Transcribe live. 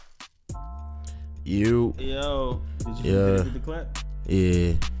You. Yo. Did you get the clap?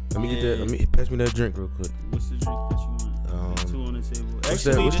 Yeah. Let me get that. Let me pass me that drink real quick. What's the drink that you want? There's 2 on the table.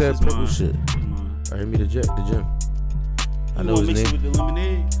 What's that purple shit? I heard me the gym. I know his name. Mix it with the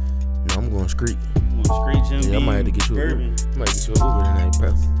lemonade? No, I'm going straight. You going straight, Jim? Yeah, I might have to get you bourbon. I might get you an Uber tonight, bro.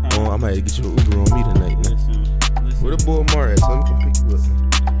 I might have to get you an Uber on me tonight, man. Listen. Where the boy Mar at? So let me come pick you up.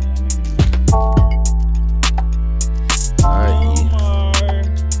 Alright, yeah.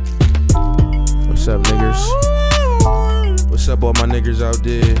 What's up, niggers? What's up, all my niggers out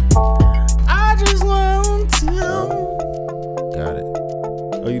there? I just want to. Got it.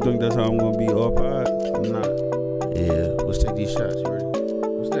 Oh, you think that's how I'm gonna be all pod? I'm not. Yeah, let's take these shots. You ready?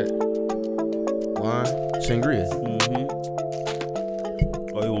 What's that? Wine? Sangria.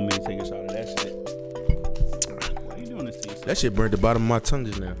 Oh, you want me to take a shot of that shit? Why are you doing this to yourself? That shit burnt the bottom of my tongue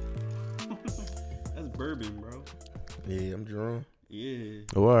just now. That's bourbon, bro. Yeah, I'm Jerome. Yeah.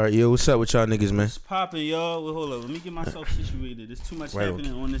 Oh, all right, yo, what's up with y'all niggas, man? It's popping, y'all. Well, hold up. Let me get myself situated. There's too much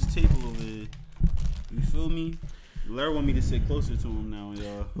happening on this table over here. You feel me? Larry want me to sit closer to him now,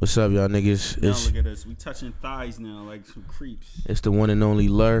 y'all. What's up, y'all niggas? Now look at us. We touching thighs now like some creeps. It's the one and only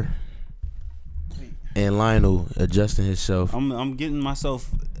Lur and Lionel adjusting himself. I'm getting myself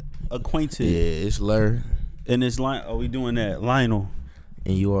acquainted. Yeah, it's Lur. And it's Lionel. Oh, we doing that. Lionel.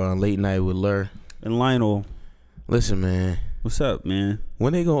 And you are on Late Night with Lur. And Lionel. Listen, man. What's up, man?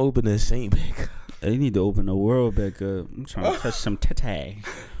 When they gonna open the Saint back up? They need to open the world back up. I'm trying to touch some titty.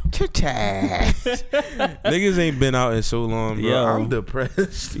 Niggas ain't been out in so long, bro. Yo. I'm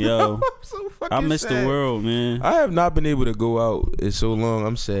depressed. Yo. I'm so fucking I miss sad. the world, man. I have not been able to go out in so long.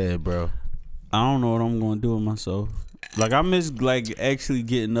 I'm sad, bro. I don't know what I'm gonna do with myself. Like I miss like actually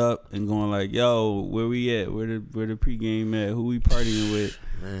getting up and going like, yo, where we at? Where the pregame at? Who we partying with?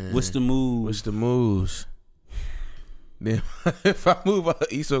 Man. What's the moves? What's the moves? Then if I move out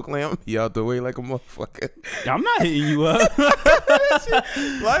East Oakland, I'm gonna be out the way like a motherfucker. I'm not hitting you up.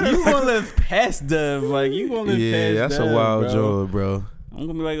 You gonna live past Dove. Like you gonna live past Yeah, that's Dove, a wild bro. joke, bro. I'm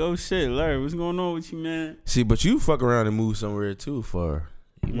gonna be like, oh shit, Larry, what's going on with you, man? See, but you fuck around and move somewhere too far.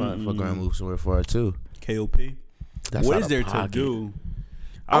 You might fuck around and move somewhere far too. KOP. That's What out is of there pocket. to do?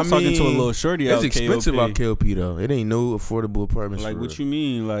 I was talking to a little shorty out It's expensive KOP. out KOP though. It ain't no affordable apartments. Like for what real. you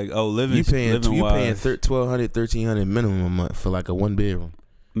mean? Like living. You paying living wise. $1,200, $1,300 minimum a month for like a 1 bedroom.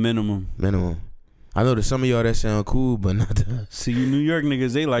 Minimum. I know that some of y'all that sound cool, but not to us. See, you New York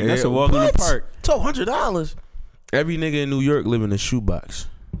niggas, they like that's Yeah, a walk in the what? park. $1,200. Every nigga in New York live in a shoebox.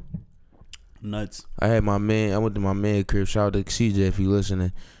 Nuts. I had my man. I went to my man crib. Shout out to CJ if you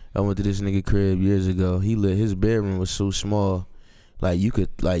listening. I went to this nigga crib years ago. His bedroom was so small, like you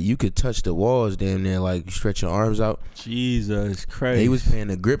could touch the walls damn near, like you stretch your arms out. Jesus Christ. And he was paying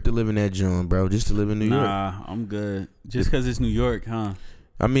the grip to live in that joint, bro, just to live in New York. Nah, I'm good. Just because it's New York, huh?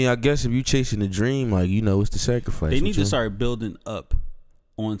 I mean, I guess if you chasing the dream, like it's the sacrifice. They need to start building up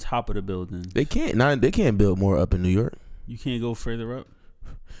on top of the building. They can't build more up in New York. You can't go further up.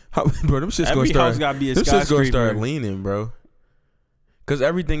 Bro, them shit's gonna Every start. house gotta be a Them shit's gonna start skyscraper. leaning, bro. Cause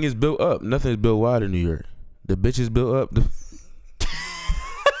everything is built up. Nothing is built wide in New York. The bitches built up.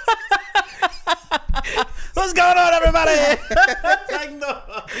 What's going on, everybody?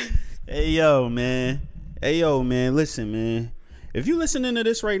 Hey yo, man. Listen, man. If you listening to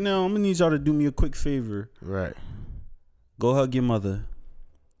this right now, I'm gonna need y'all to do me a quick favor. Right. Go hug your mother,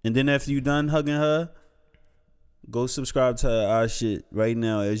 and then after you done hugging her, go subscribe to our shit right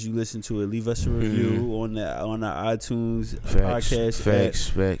now as you listen to it. Leave us a review on the iTunes podcast.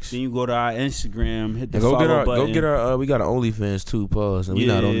 Facts. Then you go to our Instagram, hit the And follow button. go get our we got our OnlyFans too, pause. And we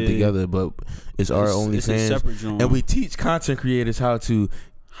not on it together, but it's our It's a OnlyFans. separate joint. And we teach content creators how to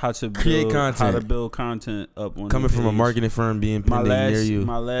create content. how to build content up on coming the from a page. marketing firm being pending near you.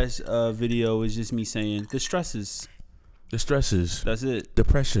 My last video is just me saying the stresses. The stresses, That's it. the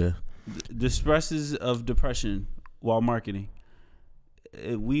pressure. The stresses of depression while marketing.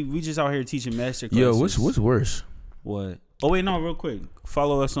 We just out here teaching master classes. Yo, what's worse? What? Oh wait, no, real quick.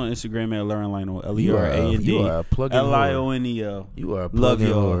 Follow us on Instagram at Lauren Lionel. You are a plug-in whore. LIONEL. You are a Love plug-in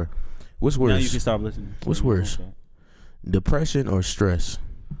y'all. whore. What's worse? Now you can stop listening. What's worse? Depression or stress?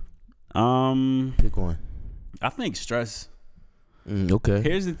 Pick one. I think stress. Okay.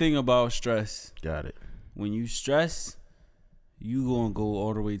 Here's the thing about stress. Got it. When you stress, you gonna go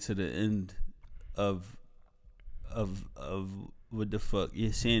all the way to the end of what the fuck,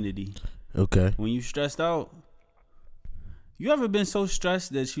 your sanity. Okay. When you stressed out, you ever been so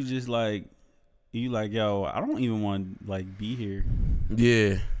stressed that you just like, yo, I don't even want to like be here.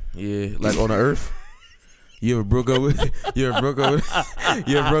 Yeah. Like on the earth. You ever broke up with a bitch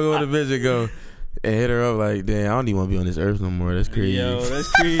and go and hit her up like, damn, I don't even want to be on this earth no more. That's crazy. Yo,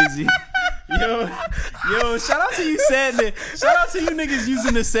 that's crazy. Yo, shout out to you, sad niggas. Shout out to you niggas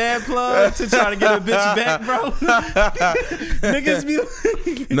using the sad plug to try to get a bitch back, bro. Niggas be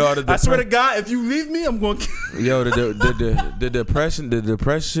No, I swear to God, if you leave me, I'm going to kill yo, the depression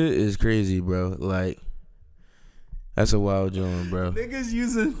shit is crazy, bro. Like, that's a wild joint, bro. Niggas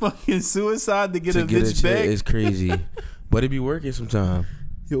using fucking suicide to get a bitch back. It's crazy. But it be working sometimes.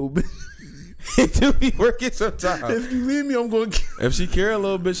 Yo, bitch. It do be working sometimes. If you leave me, I'm going to kill If she care a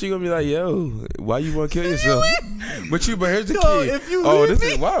little bit, she gonna be like, "Yo, why you want to kill yourself?" But here's the Yo, key. if you leave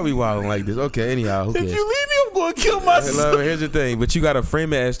me, why are we wilding like this? Okay, anyhow, who if cares? you leave me, I'm going to kill myself. Here's the thing, but you gotta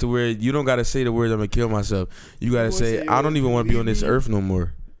frame it as to where you don't gotta say the words "I'm gonna kill myself." You gotta say, "I don't even want to be on this earth no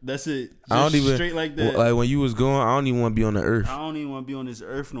more." That's it. Just I don't even straight like that. Like when you was going, I don't even want to be on the earth. I don't even want to be on this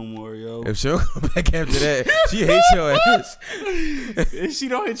earth no more, yo. If she don't come back after that, she hates your ass. If she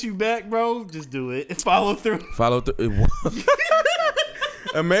don't hit you back, bro, just do it. Follow through. Follow through.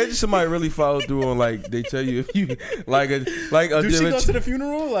 Imagine somebody really follow through on like they tell you if you like a Do she go to the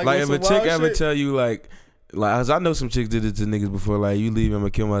funeral? Like if a chick ever tell you like as I know some chicks did it to niggas before, like you leave, I'm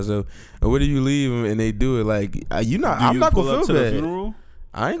gonna kill myself, or where do you leave them and they do it like I'm not gonna feel bad. Funeral?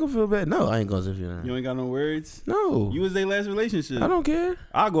 I ain't gonna feel bad. No, I ain't going to the funeral. You ain't got no words? No. You was their last relationship. I don't care.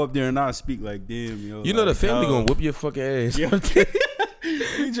 I'll go up there and I'll speak like, damn, yo. You know the family gonna whoop your fucking ass. Yo,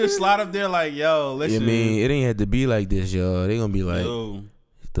 you just slide up there like, yo, listen. I mean, it ain't had to be like this, yo. They gonna be like, yo,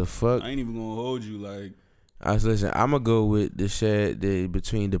 the fuck? I ain't even gonna hold you like. Listen, I'm gonna go with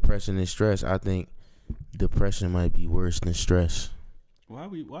between depression and stress. I think depression might be worse than stress. Why are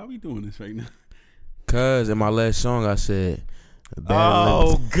we doing this right now? Cause in my last song I said,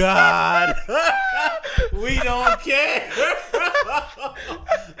 oh God, we don't care.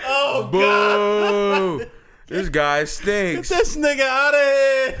 Oh God, this guy stinks. Get this nigga out of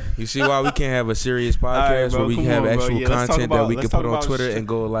here. You see why we can't have a serious podcast right, bro, where we can have actual content that we can put on Twitter shit. And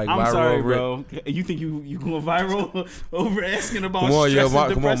go like I'm viral sorry, over bro. You think you going viral over asking about? Come on, stress yo,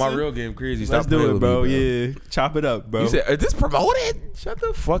 and come on, my depression? real game crazy. Let's Stop do playing it, with bro. me, Yeah, chop it up, bro. You said, is this promoted? Shut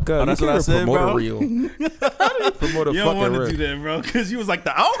the fuck up. Oh, that's you what I said, promote bro. a reel. How do you promote a You fucking don't want reel? to do that, bro, because you was like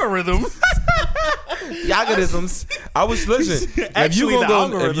the algorithm. Algorithms. I was listen. Actually,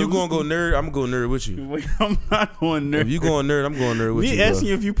 if you gonna go nerd, I'm gonna go nerd with you. Wait, I'm not going nerd. If you going nerd, I'm going nerd with you. Me asking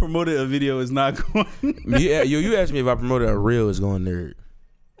you if you promoted a video is not going. You asked me if I promoted a reel, is going nerd.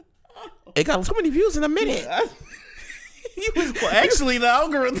 It got so many views in a minute. Well, actually, the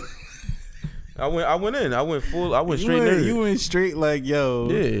algorithm. I went straight nerd. You went straight like, yo.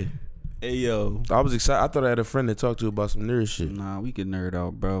 Yeah. Hey, yo. I was excited. I thought I had a friend to talk to about some nerd shit. Nah, we can nerd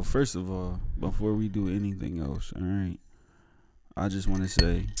out, bro. First of all, before we do anything else, all right, I just want to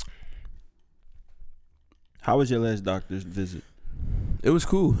say, how was your last doctor's visit? It was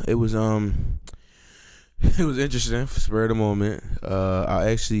cool. It was it was interesting for spur of the moment.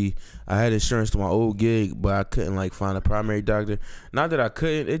 I had insurance to my old gig, but I couldn't like find a primary doctor. Not that I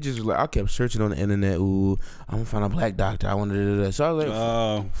couldn't, it just was like I kept searching on the internet. Ooh, I'm gonna find a black doctor. I wanted to do that. So I was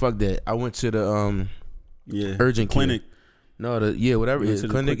like, fuck that. I went to the urgent clinic. Care. No, whatever it is.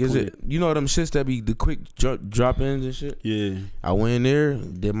 Clinic is it? You know them shits that be the quick drop ins and shit. Yeah, I went in there,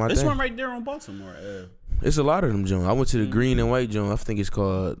 did my thing. This one right there on Baltimore. It's a lot of them joints. I went to the green and white joint. I think it's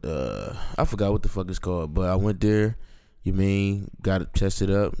called I forgot what the fuck it's called, but I went there. You mean got it tested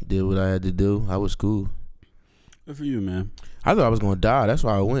up, did what I had to do. I was cool. Good for you, man. I thought I was gonna die. That's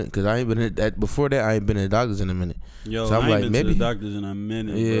why I went, because I ain't been before that. I ain't been at the doctors in a minute. Yo, so I'm I ain't like, been maybe to the doctors in a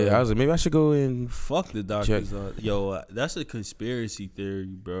minute. Yeah, bro. I was like, maybe I should go and fuck the doctors. Yo, that's a conspiracy theory,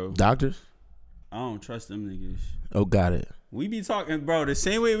 bro. Doctors? I don't trust them niggas. Oh, got it. We be talking, bro, the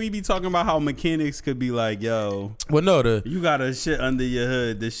same way we be talking about how mechanics could be like, yo, well, no, you got a shit under your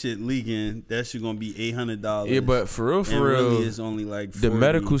hood, this shit leaking, that shit gonna be $800. Yeah, but for real, really it's only like $40. The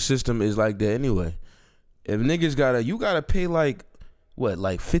medical system is like that anyway. If niggas you gotta pay like what,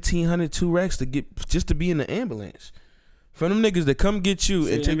 like $1,500, $200 to get just to be in the ambulance. For them niggas that come get you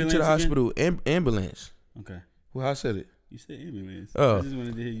and take you to the hospital, ambulance. Okay. Well, I said it. You said ambulance. Oh, I just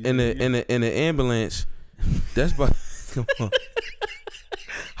wanted to hear you in the ambulance. That's by. Come on.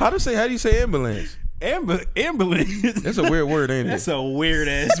 How do you say ambulance? Ambulance. That's a weird word, ain't it? That's a weird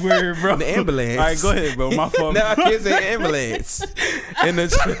ass word, bro. The ambulance. All right, go ahead, bro. My fault. No, I can't say ambulance.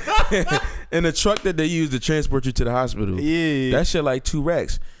 in the truck that they use to transport you to the hospital. Yeah. That shit like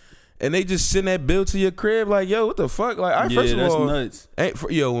 $200. And they just send that bill to your crib like, yo, what the fuck? Like, first of all, nuts.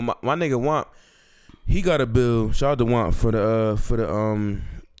 My nigga Wamp, he got a bill. Shout out to Wamp for the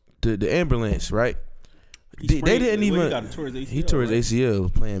ambulance, right? They didn't even. He tore his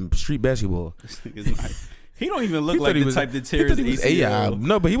ACL playing street basketball. He don't even look like the type that tears his ACL.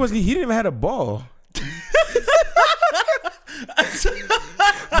 No, but he wasn't. He didn't even have a ball.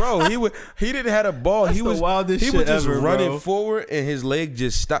 bro, he didn't have a ball. That's he was the wildest he shit was just ever, running bro. forward and his leg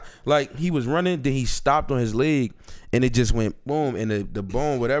just stopped. Like he was running, then he stopped on his leg and it just went boom, and the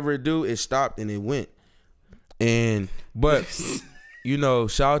bone, whatever it do, it stopped and it went. And but you know,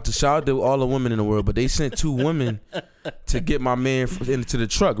 shout out to all the women in the world, but they sent 2 women to get my man into the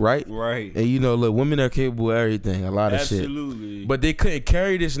truck, right? Right. And you know, look, women are capable of everything, a lot of shit. Absolutely. But they couldn't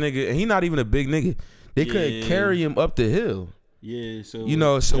carry this nigga, and he not even a big nigga. They couldn't carry him up the hill. Yeah, so You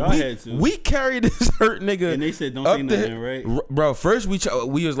know, so y'all had to. we carried this hurt nigga. And they said don't up say the nothing, hill. right? Bro, first we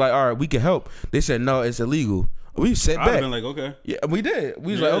was like, all right, we can help. They said no, it's illegal. We sat I'd back. have been like, okay. Yeah, we did.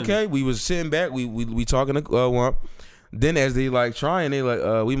 We was Yeah. like, okay. We was sitting back. We talking to Wump. Then as they like trying, they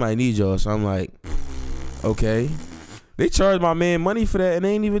like, we might need y'all. So I'm like, okay. They charged my man money for that and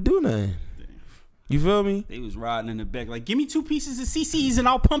they ain't even do nothing. You feel me? They was riding in the back like, give me 2 pieces of CCs and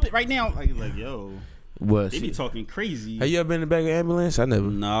I'll pump it right now. Like yo, What? they be talking crazy. Have you ever been in the back of an ambulance? I never.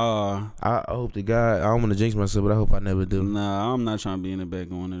 Nah, I hope to God. I don't want to jinx myself, but I hope I never do. nah, I'm not trying to be in the back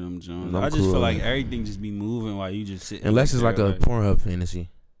of one of them Jones. I'm I just cool, feel like man. everything just be moving while you just sitting. Unless it's like a there, Pornhub fantasy.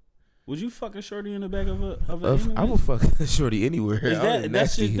 Would you fuck a shorty in the back of a I will fuck shorty anywhere. Is I don't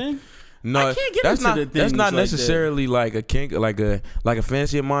that's your nasty. thing? No, I can't get that's into not. the That's things not like that. necessarily like a kink, like a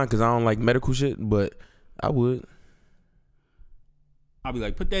fantasy of mine, because I don't like medical shit. But I would. I'll be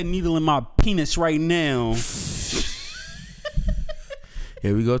like, put that needle in my penis right now.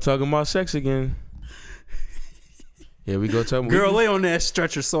 Here we go talking about sex again. Here we go talking. Girl, lay on that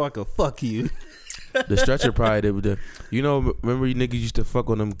stretcher so I can fuck you. The stretcher probably did. You know, remember you niggas used to fuck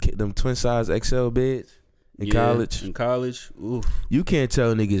on them twin size XL beds in college. In college, oof, You can't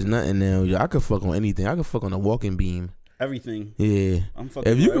tell niggas nothing now. Yo, I could fuck on anything. I could fuck on a walking beam. everything. Yeah. I'm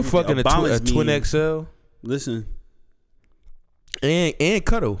fucking. If you with can fuck in a balance twin beam. XL Listen, and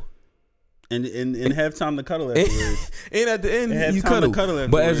cuddle. and have time to cuddle afterwards. And at the end, Have you time to cuddle. cuddle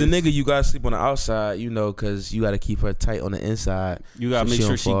But as a afterwards. nigga, you gotta sleep on the outside, you know, because you gotta keep her tight on the inside. You gotta So make she sure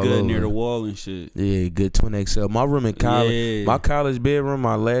don't she fall good near over. the wall and shit. Yeah, good twin XL. My room in college, Yeah. my college bedroom,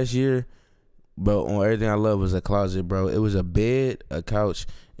 my last year, bro, on everything I love was a closet, bro. It was a bed, a couch,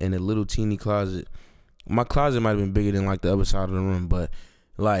 and a little teeny closet. My closet might have been bigger than like the other side of the room, but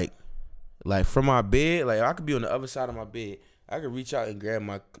like from my bed, like I could be on the other side of my bed. I could reach out and grab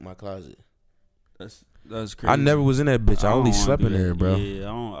my closet. That's crazy. I never was in that bitch. I only don't wanna slept do in that. there, bro. Yeah,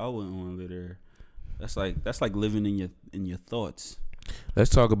 I wouldn't want to live there. That's like living in your thoughts. Let's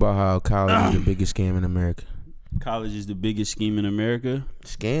talk about how college is the biggest scam in America. College is the biggest scheme in America.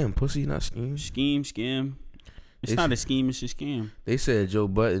 Scam, pussy, not scheme. Scam. It's not a scheme. It's a scam. They said Joe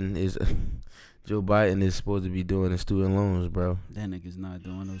Biden is supposed to be doing the student loans, bro. That nigga's not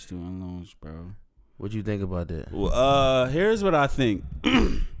doing those student loans, bro. What you think about that? Well, here's what I think.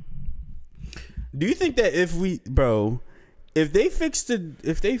 Do you think that if they fix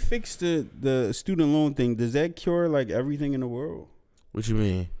the student loan thing, does that cure like everything in the world? What you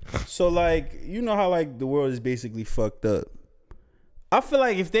mean? So like, you know how like the world is basically fucked up. I feel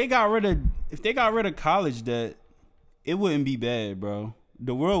like if they got rid of college debt, it wouldn't be bad, bro.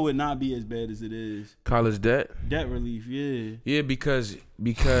 The world would not be as bad as it is. College debt? Debt relief, yeah. Yeah, because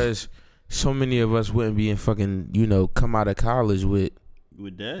so many of us wouldn't be in fucking, come out of college with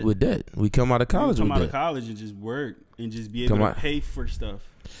debt. With debt. We come out of college with debt. Come out of college and just work and just be able to pay for stuff.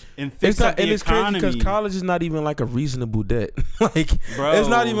 And fix It's not, up the and it's crazy economy. because college is not even like a reasonable debt. Like, Bro. it's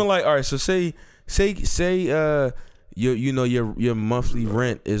not even like, all right, so say your monthly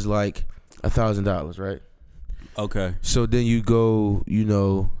rent is like $1,000, right? Okay. So then you go, you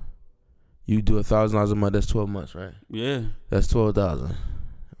do $1,000 a month. That's 12 months, right? Yeah. That's 12,000,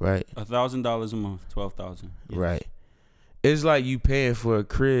 right? $1,000 a month, 12,000. Yes. Right. It's like you paying for a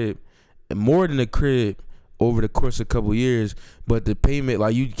crib, more than a crib, over the course of a couple years. But the payment,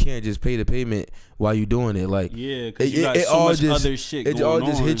 like you can't just pay the payment while you doing it. Like yeah, because you got so much other shit going on. It all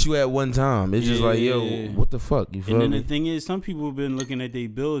just hit you at one time. It's just like, yo, what the fuck? You feel me? And me? then the thing is, some people have been looking at their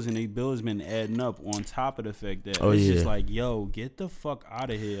bills, and their bills been adding up on top of the fact that it's just like, yo, get the fuck out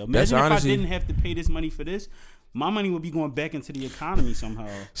of here. Imagine if honestly, I didn't have to pay this money for this. My money would be going back into the economy somehow.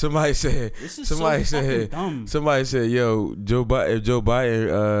 Somebody said, yo, if Joe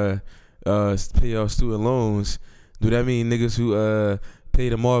Biden pay off student loans, do that mean niggas who pay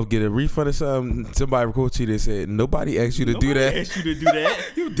them off get a refund or something? Somebody recorded you that said, nobody asked you to do that. Asked you to do that.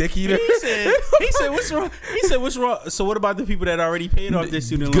 You dick eater. He said, what's wrong? He said, what's wrong? So what about the people that already paid off their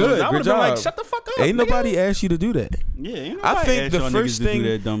student loans? Good, I would have been like, shut the fuck up. Ain't nobody asked you to do that. Yeah, ain't I nobody think asked the y'all first niggas to thing do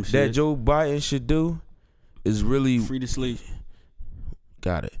that dumb shit. that Joe Biden should do is really free to sleep.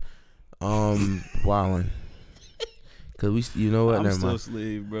 Got it. Wildin'. Cause you know what? I'm Never still a mind.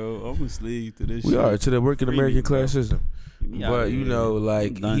 slave, bro. I'm a slave to this. We shit. are to the working Free American me, class system. But you know,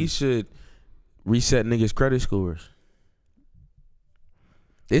 like he should reset niggas' credit scores.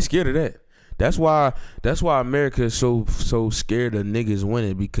 They scared of that. That's why America is so scared of niggas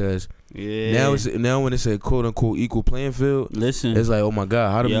winning, because now when it's a quote unquote equal playing field, listen, it's like, oh my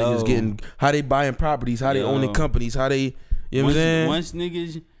God, how them niggas how they buying properties, how they owning companies, how they, you know what I'm saying? Once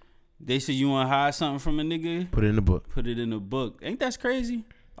niggas, they say you want to hide something from a nigga, put it in the book. Put it in the book. Ain't that crazy?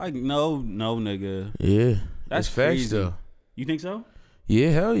 Like no nigga. Yeah, that's facts crazy. though. You think so? Yeah,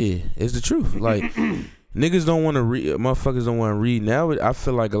 hell yeah, it's the truth. Like. Niggas don't want to read. Motherfuckers don't want to read now. I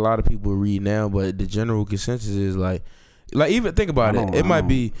feel like a lot of people read now, but the general consensus is like even think about it. It might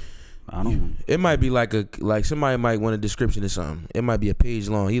be. It might be like somebody might want a description of something. It might be a page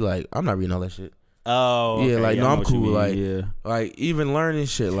long. He like, I'm not reading all that shit. Oh, yeah, okay. like no, I'm cool. Like, yeah. Like even learning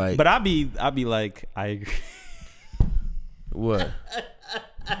shit. Like, but I be like, I agree. What?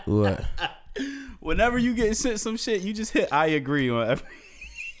 Whenever you get sent some shit, you just hit I agree on every.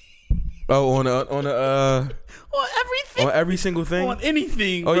 Oh, on everything, on every single thing, on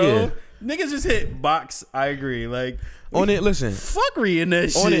anything. Oh, bro. Yeah, niggas just hit box. I agree. Like on it. Listen, fuck reading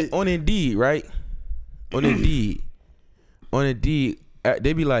that shit. On Indeed, right? On Indeed,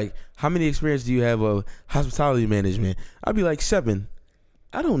 they be like, "How many experience do you have of hospitality management?" I'd be like 7.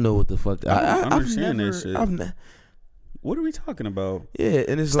 I don't know what the fuck. I understand that shit. What are we talking about? Yeah,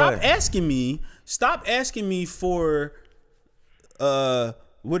 and it's Stop asking me for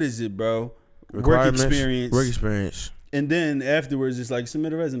what is it, bro? Work experience. And then afterwards, it's like,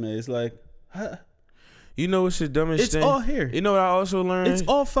 submit a resume. It's like, huh? You know what's the dumbest thing? It's all here. You know what I also learned? It's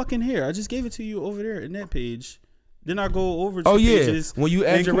all fucking here. I just gave it to you over there in that page. Then I go over to pages. When you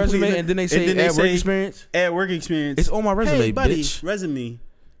add your resume and then they say add work experience? Add work experience. It's on my resume, hey, buddy, bitch. Resume.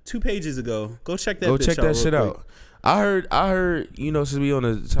 2 pages ago. Go check that shit out. I heard, you know, since we on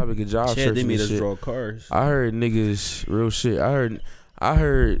the topic of job search, they made us draw cars. I heard niggas, real shit. I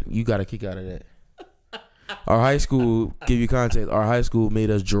heard you got a kick out of that. Our high school, give you context, our high school made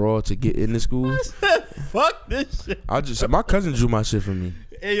us draw to get into school. Fuck this shit. My cousin drew my shit for me.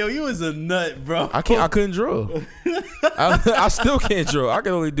 Hey yo, you was a nut, bro. I couldn't draw. I still can't draw. I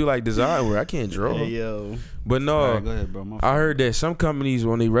can only do like design work. I can't draw. Hey yo. But no, right, go ahead, bro. I heard that some companies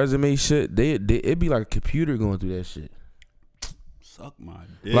on their resume shit, it'd be like a computer going through that shit. Suck my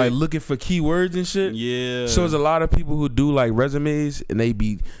dick. Like looking for keywords and shit. Yeah. So there's a lot of people who do like resumes and they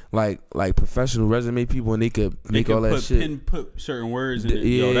be like professional resume people and they could make all that shit. Put certain words in it.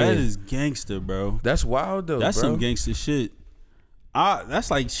 Yeah. Yo, that is gangster, bro. That's wild though. That's bro. some gangster shit. That's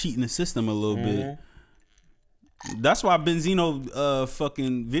like cheating the system a little bit. That's why Benzino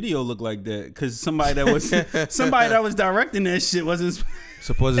fucking video looked like that, because somebody that was directing that shit wasn't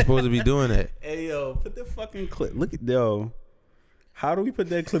supposed to be doing that. Hey yo, put the fucking clip. Look at yo. How do we put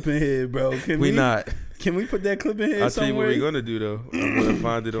that clip in here, bro? Can we put that clip in here? I'll tell you what we're gonna do though. I'm gonna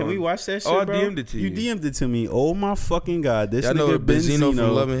find it. Can we watch that shit, bro? I DM'd it to you. You DM'd it to me. Oh my fucking God! This nigga know Benzino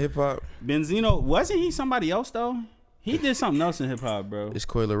from Love and Hip Hop. Benzino, wasn't he somebody else though? He did something else in hip hop, bro. It's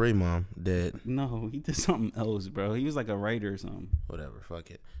Coi Leray mom dead. No, he did something else, bro. He was like a writer or something. Whatever,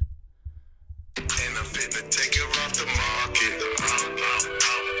 fuck it. And I'm finna take her off the market.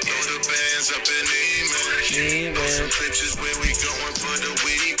 Throw the bands up in Email. Some pictures where we going for the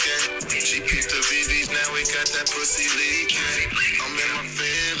weekend. She keeps the VVs, now we got that pussy leaking. I'm in my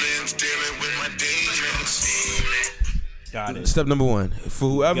feelings, dealing with my demons. Got it. Step number 1. For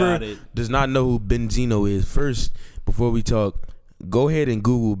whoever does not know who Benzino is, first, before we talk, go ahead and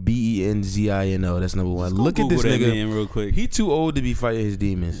Google Benzino. That's number 1. Look at this nigga. Man real quick. He too old to be fighting his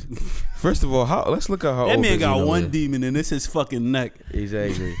demons. First of all, let's look at how that old man got Benzino one is. demon and it's his fucking neck.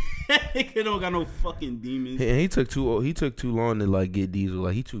 Exactly. He don't got no fucking demons. And he took too long to like get Diesel.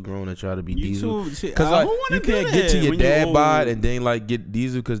 Like he too grown to try to be Diesel. Because like you can't get to your dad bod and then like get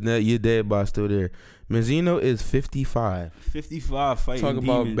Diesel because now your dad bod's still there. Benzino is 55. 55 fighting Talking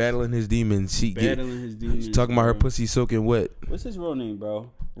demons. about battling his demons. His demons. Talking about her pussy soaking wet. What's his real name,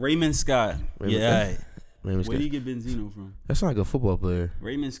 bro? Raymond Scott. Raymond Scott. Where do you get Benzino from? That sounds like a football player.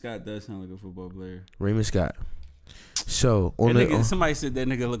 Raymond Scott does sound like a football player. Raymond Scott. So somebody said that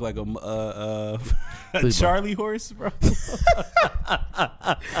nigga look like a Charlie horse, bro.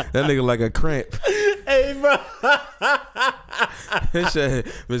 That nigga like a cramp. Hey, bro.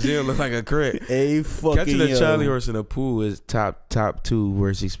 Benzino look like a cramp. Hey, fucking catching a Charlie horse in a pool is top 2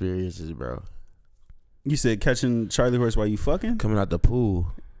 worst experiences, bro. You said catching Charlie horse while you fucking? Coming out the pool.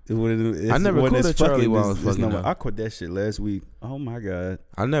 I never caught a Charlie while I was fucking. I caught that shit last week. Oh my God.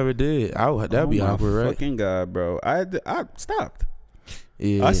 I never did. That'd be awkward, right? Fucking God, bro. I stopped.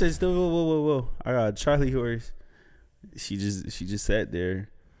 Yeah. I said, still, whoa. I got a Charlie horse. She just sat there.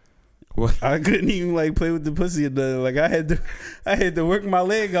 What? I couldn't even like play with the pussy or nothing. Like I had to work my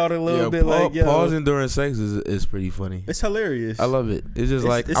leg out a little bit. Like yo, pausing during sex is pretty funny. It's hilarious. I love it. It's just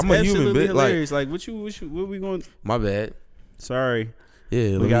like it's I'm a human, bit. Hilarious. Like what we going? My bad. Sorry.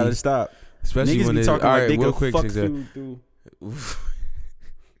 Yeah, we gotta stop. Especially niggas when be it's talking all like right. they Real could quick, fuck through.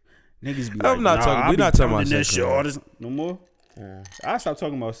 Niggas be like, I'm not talking. We're not talking about this sex shit no all this, no more. I stop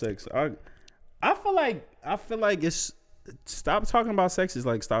talking about sex. I feel like it's stop talking about sex is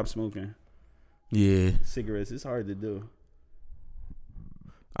like stop smoking. Yeah, cigarettes. It's hard to do.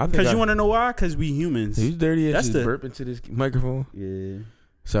 Because you want to know why? Because we humans. These dirty asses burp into this microphone. Yeah.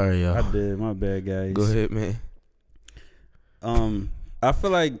 Sorry, y'all. I did. My bad, guys. Go ahead, man. I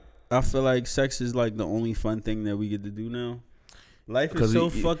feel like sex is like the only fun thing that we get to do now. Life is so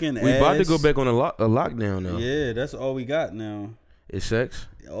fucking ass. We about to go back on a lockdown now. Yeah, that's all we got now. It's sex?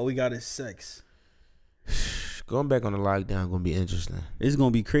 All we got is sex. Going back on the lockdown gonna be interesting. It's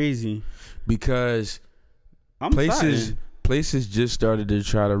gonna be crazy. Because places just started to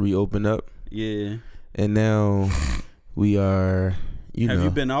try to reopen up. Yeah. And now we are, Have you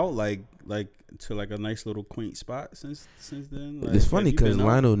been out like to like a nice little quaint spot since then? Like, it's funny because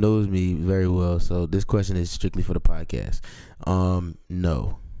Lionel knows me very well, so this question is strictly for the podcast.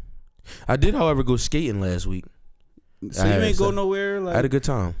 No. I did, however, go skating last week. So you ain't go nowhere? Like, I had a good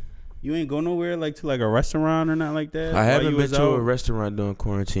time. You ain't go nowhere like to like a restaurant or not like that? I haven't been to a restaurant during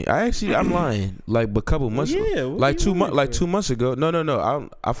quarantine. I'm lying. Like a couple months ago. Like 2 months. Like 2 months ago. No.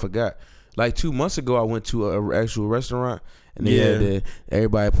 I forgot. Like 2 months ago, I went to an actual restaurant, and they had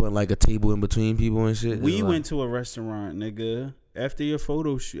everybody putting like a table in between people and shit. We went to a restaurant, nigga, after your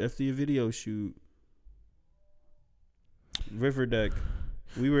photo shoot, after your video shoot. River Deck.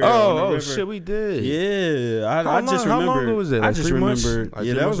 We were on the river. Shit, we did. Yeah, I just remember. How long ago was that? Like I just 3 remember. months?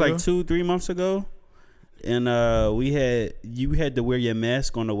 Yeah, that was like 2-3 months ago. And you had to wear your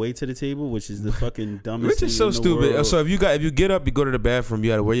mask on the way to the table, which is the fucking dumbest which thing is so in the stupid. world. So if you get up, you go to the bathroom,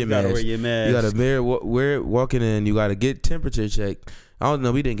 you gotta wear your mask. You gotta wear it walking in. You gotta get temperature checked. I don't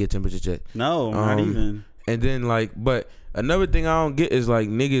know. We didn't get temperature checked. No, not even. And then but another thing I don't get is like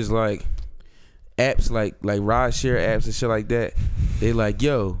niggas like apps like ride share apps and shit like that. They like,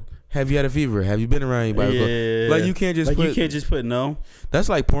 yo, have you had a fever? Have you been around anybody? Yeah. Like you can't just put no. That's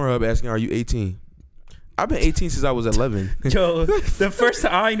like Pornhub asking, are you 18? I've been 18 since I was 11. Yo, the first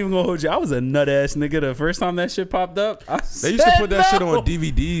time, I ain't even gonna hold you, I was a nut ass nigga. The first time that shit popped up, they used to put that shit on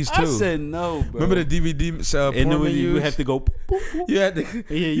DVDs too. I said no, bro. Remember the DVD and then when you have to go, you had to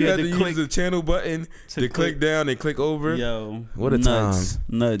use the channel button to click down and click over. Yo, what a nuts, time!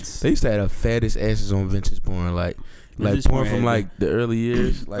 Nuts. They used to have the fattest asses on vintage porn, like porn from like the early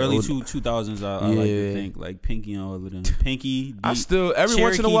years, like early 2000s. I like to think like Pinky and all of them. Pinky. I still every Cherokee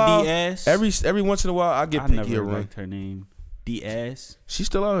once in a while, D-ass. every once in a while, I get Pinky a run. Liked her name. D-ass. She's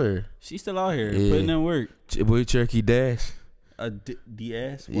still out here. Putting in work. Boy, Cherokee Dash.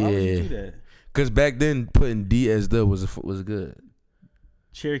 D-ass. Why would you do that? Cause back then putting D as the was good.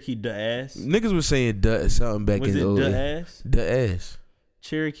 Cherokee the ass. Niggas was saying duh something back in the old. Was it the ass? The ass.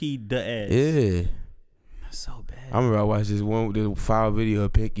 Cherokee the ass. Yeah. That's so bad. I remember I watched this foul video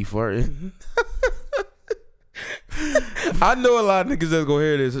of Pinky farting. I know a lot of niggas that's gonna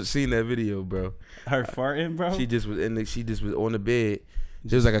hear this seen that video, bro. Her farting, bro. She just was on the bed.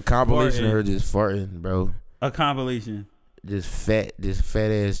 Just like a compilation of her just farting, bro. A compilation. Just fat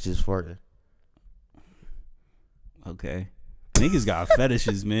ass just farting. Okay. Niggas got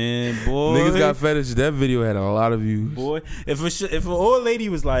fetishes, man. Boy. Niggas got fetishes. That video had a lot of views. Boy. If an old lady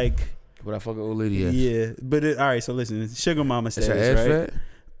was like, what I fuck an old lady at? Yeah. But all right, so listen, sugar mama status,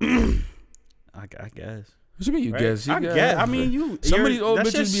 right? I guess. What you mean you guess? I guess. I mean, some of these old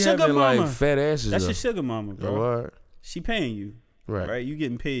bitches be having like fat asses. That's your sugar mama, bro. Oh, right. She paying you. Right. You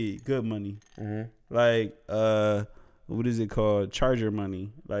getting paid good money. Mm-hmm. Like, what is it called? Charger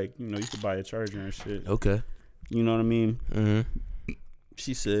money. Like, you can buy a charger and shit. Okay. You know what I mean? Mm-hmm.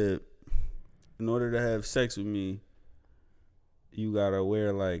 She said, in order to have sex with me, you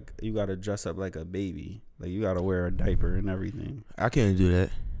gotta dress up like a baby. Like, you gotta wear a diaper and everything. I can't do that.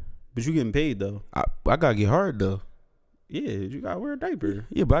 But you getting paid though. I gotta get hard though. Yeah, you gotta wear a diaper.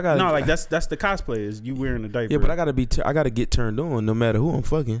 Yeah, but I gotta. No, like that's the cosplay is you wearing a diaper. Yeah, but I gotta get turned on no matter who I'm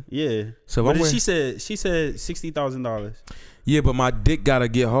fucking. Yeah. So what did she said $60,000. Yeah, but my dick gotta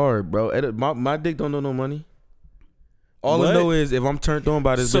get hard, bro. My dick don't know no money. All I know is if I'm turned on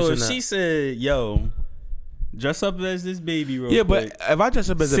by this bitch. So if she said, "Yo, dress up as this baby," real quick. But if I dress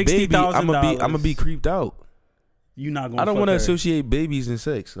up as a baby, I'm gonna be creeped out. You not gonna. I don't want to associate babies and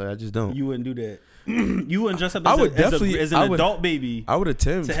sex. Like I just don't. You wouldn't do that. You wouldn't dress up as an adult baby. I would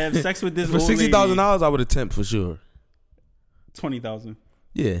attempt to have sex with this for old lady. $60,000. I would attempt for sure. 20,000.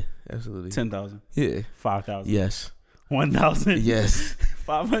 Yeah, absolutely. 10,000. Yeah. 5,000. Yes. 1,000. Yes.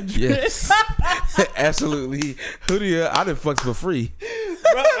 500. Yes. Absolutely. Who do you? I done fucked for free.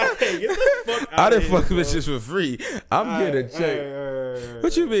 Bro, hey, get the fuck out I done of here, fucked bro. bitches for free. I'm getting a check.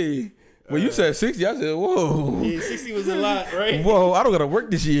 What you mean? When you said 60, I said, whoa. Yeah, 60 was a lot, right? Whoa, I don't gotta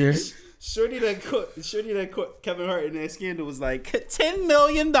work this year. Shorty that caught Kevin Hart in that scandal was like $10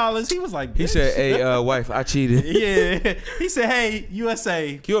 million. He was like, He bitch. said, hey, wife, I cheated. Yeah. He said, hey,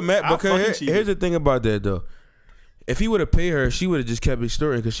 USA. Can you imagine? I Because fucking cheated. here's the thing about that, though. If he would have paid her, she would have just kept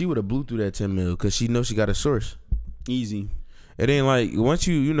extorting because she would have blew through that 10 mil because she knows she got a source. Easy. It ain't like, once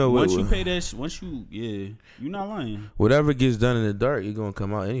you know, Once you pay that, you're not lying. whatever gets done in the dark, you're going to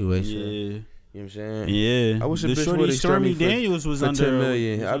come out anyway. So, Yeah. you know what I'm saying? Yeah. I wish a the bitch shorty would've Stormy extorted me for- Daniels was for under 10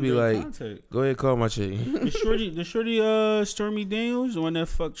 million. was I'd be under like, contact. go ahead, call my chick. The shorty Stormy Daniels, the one that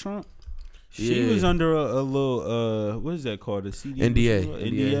fucked Trump. She Yeah. was under a little what is that called? A CD? NDA.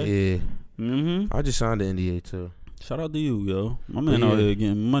 NDA. Yeah. Mm-hmm. I just signed the NDA too. Shout out to you, yo. My man Yeah. out here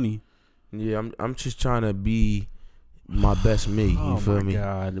getting money. Yeah, I'm just trying to be my best me. You feel me?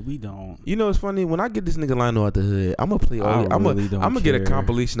 God, we don't. You know, it's funny when I get this nigga Lionel out the hood. I'm gonna play all. I'm gonna get a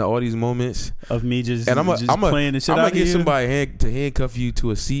compilation of all these moments, Of me just and I'm playing the shit gonna out get here. somebody to handcuff you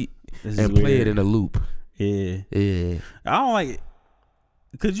to a seat This is and play weird. it in a loop. Yeah, Yeah, I don't like it.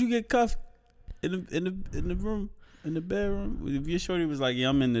 Could you get cuffed in the room, in the bedroom? If your shorty was like, yeah,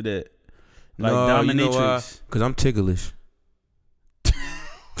 I'm into that, like no, dominatrix. you know why? Cause I'm ticklish.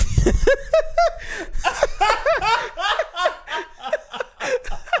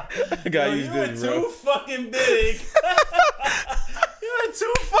 I gotta use this, bro. Fucking big. You're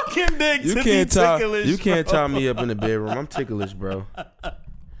too fucking big You to can't be tie. ticklish. You can't bro. tie me up in the bedroom. I'm ticklish, bro.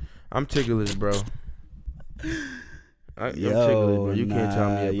 I'm ticklish, bro. I'm ticklish, bro. You can't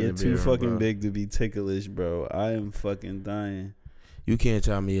tie me up in You're the too bedroom, fucking bro. big to be ticklish, bro. I am fucking dying. You can't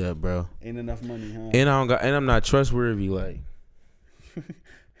tie me up, bro. Ain't enough money, huh? And I'm not trustworthy. Like,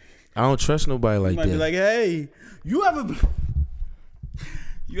 I don't trust nobody You like might that. be like, hey, you ever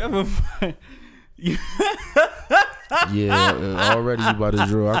Yeah, already you about to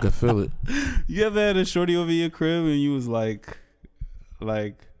draw. I can feel it. you ever had a shorty over your crib and you was like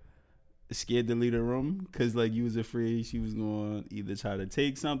scared to leave the room because like you was afraid she was going to either try to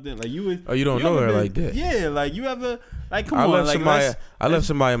take something, like you was. Oh, you don't know ever her been- like that. Yeah, like you ever like come I on, left like somebody. let's- I left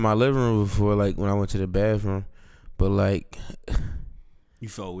somebody in my living room before, like when I went to the bathroom. But like, you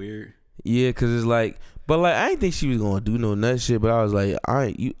felt weird. yeah, cause it's like, but like I didn't think she was gonna do no nut shit. But I was like,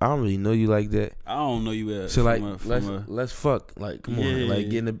 I don't really know you like that. I don't know you as So like, let's fuck. Like, come on, like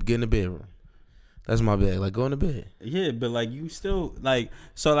get in the bedroom. That's my bed. Like, go in the bed. yeah, but like you still like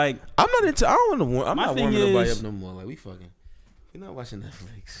so like I'm not into. I don't want to. I'm My not thing warming nobody is- up no more. Like we fucking. You're not watching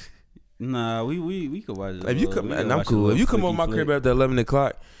Netflix. nah we could watch it. If you come, and I'm cool. If you come on my crib after 11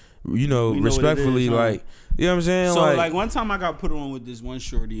 o'clock, you know, We know what it respectfully, is, huh? like, you know what I'm saying? So like one time I got put on with this one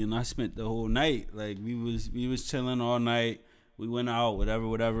shorty and I spent the whole night. Like we was chilling all night. We went out,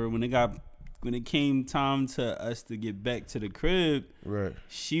 whatever. When it came time to us to get back to the crib, right.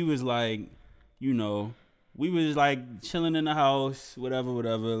 she was like, you know, we was like chilling in the house, whatever.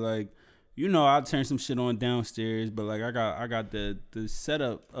 Like, you know, I'll turn some shit on downstairs, but like I got the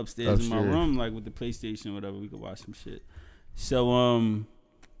setup upstairs in my Upstairs. room, like with the PlayStation, whatever. We could watch some shit. So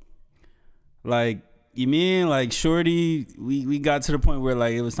like you mean like shorty, we got to the point where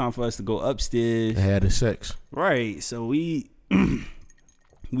like it was time for us to go upstairs. I had the sex. Right. So we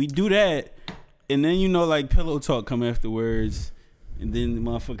we do that, and then you know like pillow talk come afterwards, and then the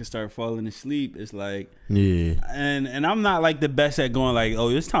motherfucker start falling asleep. It's like Yeah. and I'm not like the best at going like, oh,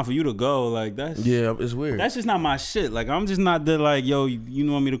 it's time for you to go. Like that's Yeah, it's weird. that's just not my shit. Like I'm just not the like, yo, you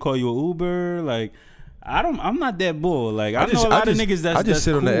want me to call you an Uber? Like I'm not that bull. Like I know a lot of niggas that's I just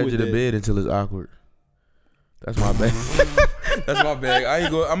sit on the cool edge with of the it. bed until it's awkward. That's my bag. That's my bag. I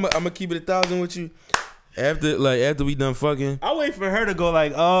ain't go. I'm gonna keep it 1,000 with you. After we done fucking. I wait for her to go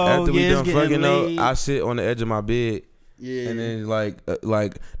like, oh, After we yeah, done it's fucking getting though, late. I sit on the edge of my bed. Yeah. And then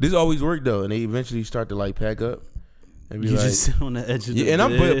like this always worked though, and they eventually start to like pack up and be you like, just sit on the edge of the yeah.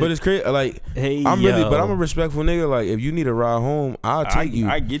 And bed. but it's crazy. Like Hey, I'm really, yo. but I'm a respectful nigga. Like if you need a ride home, I'll take you.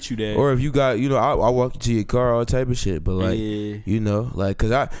 I get you that. Or if you got, you know, I'll walk you to your car, all type of shit. But like, Yeah. you know, like,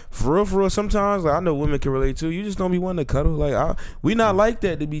 cause for real, sometimes like I know women can relate too. You just don't be wanting to cuddle. Like we not like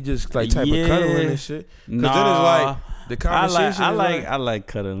that to be just like type of cuddling and shit. Cause then it's like the conversation. I like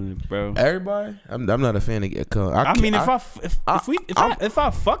cuddling, bro. Everybody. I'm not a fan of cuddling. I mean, if I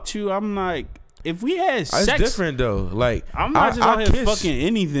fucked you, I'm like, if we had sex, it's different though. Like I'm not just out here kiss. fucking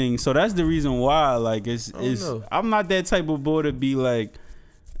anything. So that's the reason why. Like it's know. I'm not that type of boy to be like,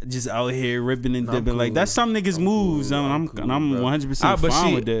 just out here ripping and I'm dipping. cool. Like that's some niggas' moves. cool, I'm cool, and I'm bro. 100% but fine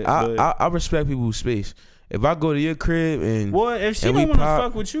see, with that. But, I respect people's space. If I go to your crib and well, if she and don't we want to pop-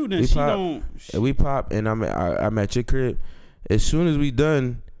 fuck with you, then we she pop- don't. and we pop and I'm at your crib, as soon as we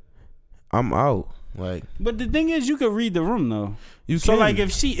done, I'm out. Like, But the thing is, you could read the room though. you So can. like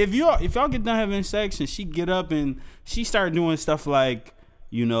if y'all get done having sex and she get up and she start doing stuff like,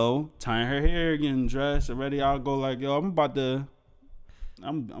 you know, tying her hair, getting dressed already, I'll go like, yo, I'm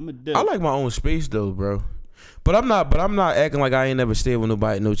a dip. I like my own space though, bro. But I'm not acting like I ain't never stayed with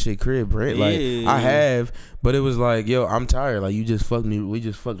nobody, no chick crib, right? Like Yeah. I have, but it was like, yo, I'm tired. Like you just fucked me. We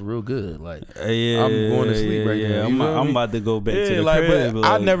just fucked real good. Like yeah, I'm going to sleep right now. You know what I I'm mean? about to go back to Yeah, the like,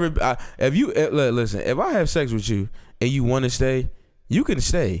 crib. but if you listen, if I have sex with you and you want to stay, you can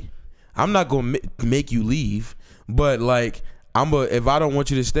stay. I'm not gonna make you leave, but like if I don't want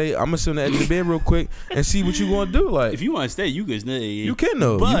you to stay, I'm gonna sit on the edge of the bed real quick and see what you gonna do. Like if you want to stay, you can stay. you can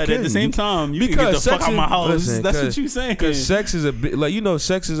though, But you at can. the same time, you can because get the fuck sex out my is- house. listen, That's 'cause- what you saying. Because sex is a bit like, you know,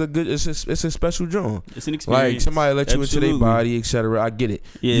 sex is a good. It's a special joint. It's an experience. Like somebody let you into their Absolutely. body, etc. I get it.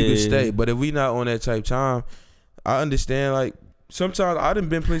 Yeah, You can yeah, stay, yeah. but if we not on that type time, I understand. Like sometimes I done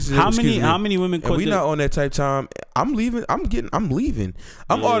been places. How excuse many me, women and quit we the, not on that type time. I'm leaving. I'm leaving.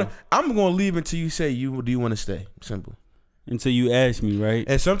 Yeah. I'm gonna leave until you say do you want to stay? Simple. until you ask me, right?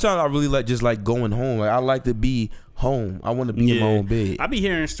 And sometimes I really like just like going home. Like I like to be home. I want to be in my own bed. I be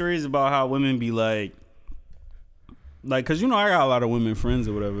hearing stories about how women be like, cause you know I got a lot of women friends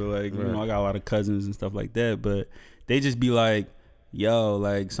or whatever. Like you Right. know I got a lot of cousins and stuff like that. But they just be like, yo,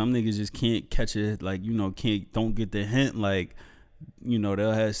 like some niggas just can't catch it. Like you know don't get the hint. Like you know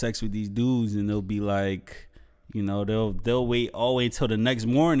they'll have sex with these dudes and they'll be like, you know they'll wait all the way till the next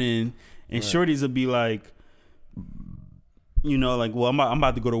morning and shorties will be like, you know, like, well, I'm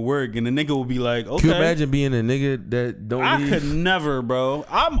about to go to work, and the nigga will be like, okay. Can you imagine being a nigga that don't I leave? could never, bro.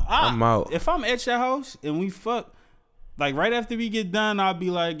 I'm out. If I'm at your house and we fuck, like right after we get done, I'll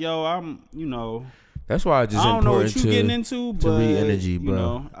be like, yo, you know, That's why it's just I don't know important what you getting into, but read energy, bro. You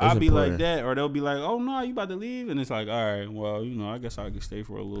know, That's I'll be important. like that, or they'll be like, oh no, you about to leave, and it's like, all right, well, you know, I guess I could stay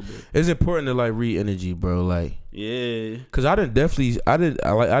for a little bit. It's important to like read energy, bro. Like, Yeah, cause I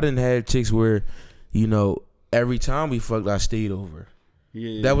didn't have chicks where, you know, every time we fucked, I stayed over.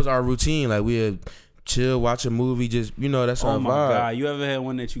 yeah. That was our routine. Like we had chill, watch a movie, just you know, that's our oh my vibe. god, you ever had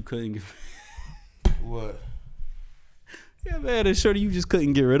one that you couldn't get? What? You ever had a shorty you just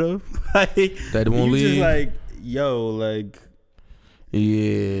couldn't get rid of? Like That won't you leave? just like, yo, like.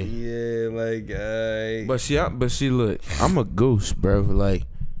 Yeah. Yeah, like But see, look, I'm a ghost, bro. Like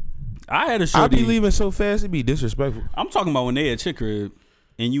I had a I shorty. be leaving so fast, it be disrespectful. I'm talking about when they at chick crib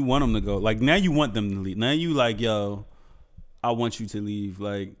and you want them to go. Like now you want them to leave. Now you like, yo, I want you to leave.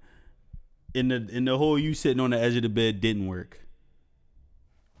 Like in the whole you sitting on the edge of the bed didn't work.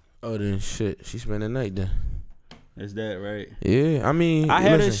 Oh, then shit, she spent the night then. That's that, right? Yeah, I mean, I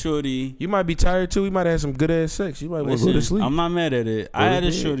had a listen, shorty. You might be tired too. We might have some good ass sex. You might want to go Listen, to sleep. I'm not mad at it. Go I to had a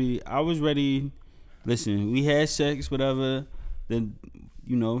bed. shorty. I was ready. Listen, we had sex, whatever. Then,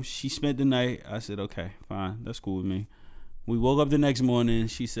 you know, she spent the night. I said, okay, fine. That's cool with me. We woke up the next morning.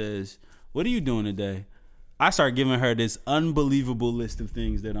 She says, what are you doing today? I start giving her this unbelievable list of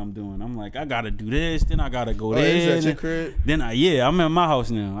things that I'm doing. I'm like, I got to do this. Then I got to go there. is that your then- crib? Then, I'm at my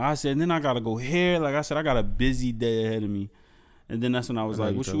house now. I said, then I got to go here. Like I said, I got a busy day ahead of me. And then that's when I was I know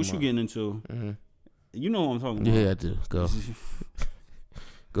like, what what you're you talking getting into? Mhm. You know what I'm talking about. Yeah, I do. Go.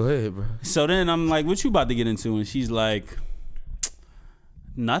 Go ahead, bro. So then I'm like, what you about to get into? And she's like,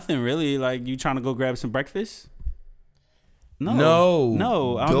 nothing really. Like, you trying to go grab some breakfast? No,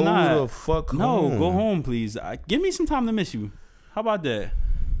 I'm go not. the fuck No, home. go home, please. Give me some time to miss you. How about that?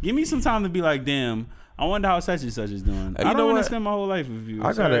 Give me some time to be like, damn, I wonder how such and such is doing. Hey, I you know don't want what? to spend my whole life with you.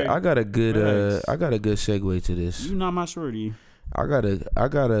 I got a good Relax. segue to this. You not my shorty. I got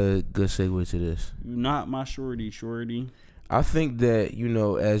a good segue to this. You not my shorty. I think that, you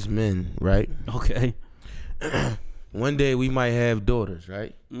know, as men, right? Okay. One day we might have daughters,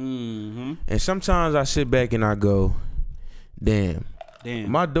 right? Mm-hmm. And sometimes I sit back and I go, damn,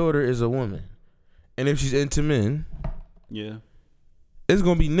 Damn. my daughter is a woman. And if she's into men, Yeah. it's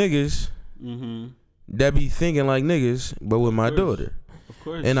gonna be niggas Mm-hmm. that be thinking like niggas, but with my course. daughter. Of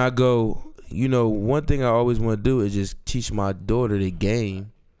course. And I go, you know, one thing I always want to do is just teach my daughter the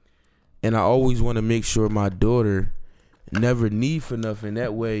game. And I always want to make sure my daughter never need for nothing.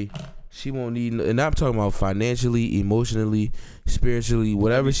 That way she won't need, and I'm talking about financially, emotionally, spiritually,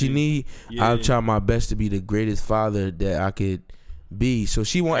 whatever she need. I'll try my best to be the greatest father that I could be. So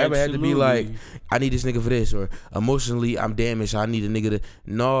she won't ever have to be like, I need this nigga for this, or emotionally I'm damaged, so I need a nigga to.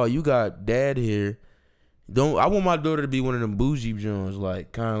 No, you got dad here I want my daughter to be one of them bougie Jones,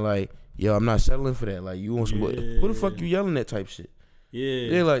 like kind of like, yo, I'm not settling for that. Like you want some, who the fuck you yelling at type shit? Yeah.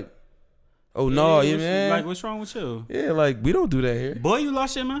 They're like, oh no, yeah, man. Like what's wrong with you? Yeah, like we don't do that here. Boy, you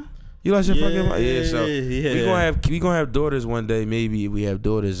lost your man. You lost your fucking mind. Yeah, so yeah. we gonna have daughters one day. Maybe if we have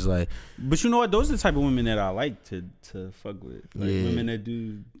daughters, like. But you know what? Those are the type of women that I like to fuck with. Like Yeah. women that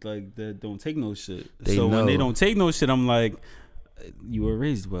do like that don't take no shit. They so when know. they don't take no shit, I'm like, you were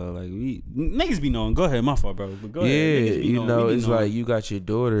raised well. Like we niggas be knowing. Go ahead, my fault, bro. But go ahead. Yeah, Niggas be you knowing. know, We be it's knowing. like you got your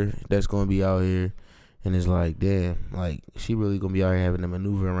daughter that's gonna be out here, and it's like, damn, like she really gonna be out here having to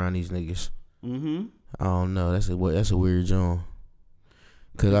maneuver around these niggas. Mm-hmm. I don't know. That's a weird joint.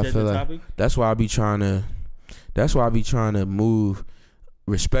 Cause I feel like topic? that's why I be trying to move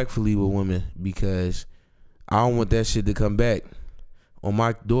respectfully with women, because I don't want that shit to come back on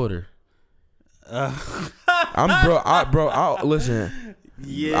my daughter. Listen.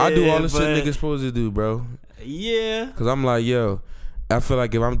 Yeah, I do all the shit but- niggas supposed to do, bro. Yeah. Cause I'm like, yo, I feel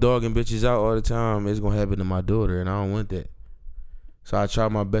like if I'm dogging bitches out all the time, it's gonna happen to my daughter, and I don't want that. So I try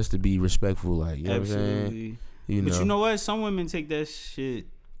my best to be respectful, like, you know what I'm saying? Absolutely. You But know. you know what? Some women take that shit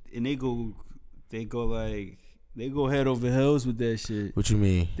and they go head over heels with that shit. What you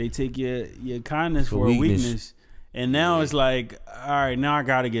mean? They take your kindness For for a weakness. weakness. And now it's like, all right, now I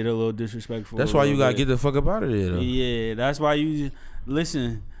gotta get a little disrespectful. That's a why you little gotta bit. get the fuck up out of there, though. Yeah, that's why you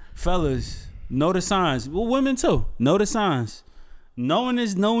listen, fellas. Know the signs. Well, women too. Know the signs. Knowing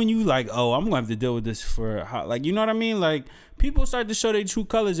you like, oh, I'm gonna have to deal with this for how, like, you know what I mean? Like, people start to show their true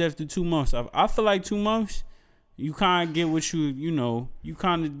colors after 2 months. I feel like 2 months, you kind of get what you know. You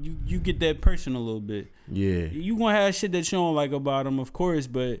kind of you get that person a little bit. Yeah. You gonna have shit that you don't like about them, of course,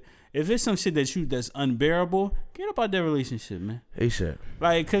 but if it's some shit that's unbearable, get up out that relationship, man. ASAP.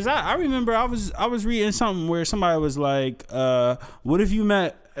 Like, cause I remember I was reading something where somebody was like, what if you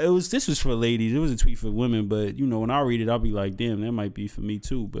met? This was for ladies. It was a tweet for women, but you know when I read it, I'll be like, damn, that might be for me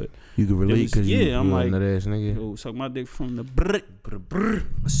too. But You can relate because I'm you like, a nut ass nigga. yo, suck my dick from the brr.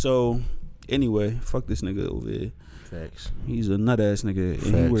 So anyway, fuck this nigga over here. Facts. He's a nut ass nigga, and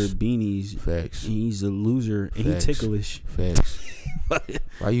he Facts. wear beanies. Facts. And he's a loser, and Facts. he ticklish. Facts.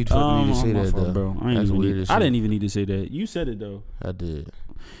 Why you fucking need to say my that, fault, though? bro. I That's weird as shit. didn't even need to say that. You said it though. I did.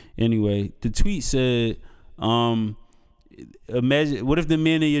 Anyway, the tweet said, imagine what if the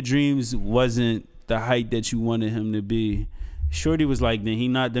man of your dreams wasn't the height that you wanted him to be? Shorty was like, then he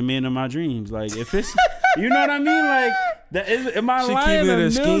not the man of my dreams. Like, if it's, you know what I mean? Like, am I She lying keeping or it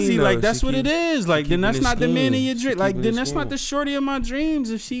a scheme, nosy? though. Like, that's She what it is. Like, then keeping that's it not the man of scheme. your She dreams. Like, keeping then it that's not scheme. the shorty of my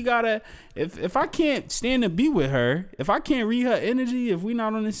dreams. If she gotta, if I can't stand to be with her, if I can't read her energy, if we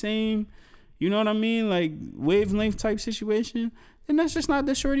not on the same, you know what I mean? Like, wavelength type situation, then that's just not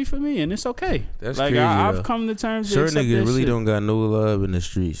the shorty for me, and it's okay. That's like, crazy, I've though. come to terms with Certain accept niggas that really shit. don't got no love in the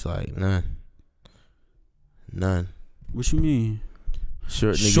streets. Like, none. What you mean?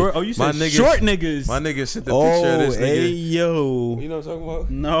 Short niggas. Short? Oh, you said My niggas- short niggas. My nigga sent the picture of this hey, nigga. yo. You know what I'm talking about?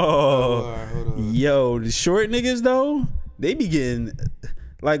 No. Alright, hold on. Yo, the short niggas, though, they be getting...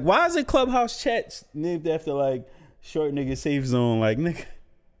 Like, why is it Clubhouse chats named after, like, short nigga safe zone? Like, nigga...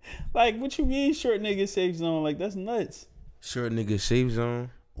 Like, what you mean short nigga safe zone? Like, that's nuts. Short nigga safe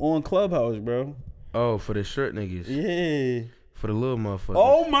zone. On Clubhouse, bro. Oh, for the short niggas. Yeah. For the little motherfuckers.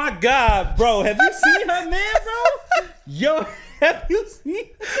 Oh, my God, bro. Have you seen her, man, bro? Yo, have you seen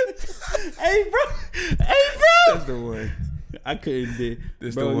Hey, bro. That's the one. I couldn't do.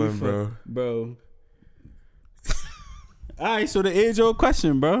 That's Bro, the you one, bro. Bro. All right, so the age-old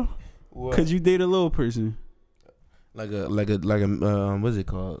question, bro. What? Could you date a little person? Like a what's it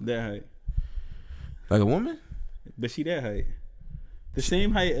called? That height. Like a woman? But she that height. The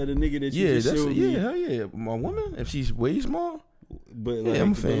same height of the nigga that you Yeah, just that's showed me. hell yeah. My woman, if she's way small, But, Yeah, like,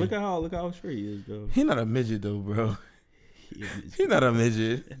 I'm a but fan. look at how straight he is, though. he not a midget though, bro. He not a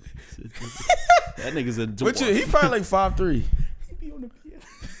midget. That nigga's a dwarf. What you? He probably like 5'3". He be on the piano.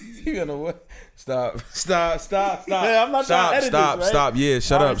 He gonna what? Stop. Yeah, I'm not trying to edit Stop. this, right? Stop. Yeah,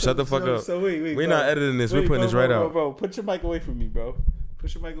 shut All up. right, Shut the fuck up. So wait. We're bro. not editing this. Wait, We're putting bro, this right bro, out. Bro, put your mic away from me, bro.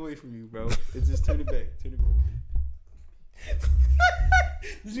 Put your mic away from you, bro. It's just turn it back. Turn it back.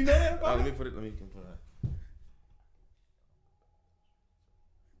 Did you know that? Oh, let me put it. Let me put it.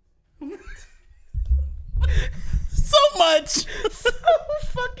 So much. So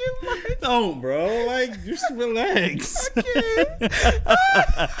fucking much. Don't, bro. Like, just relax.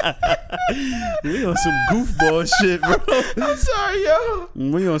 We on some goofball shit, bro. I'm sorry, yo.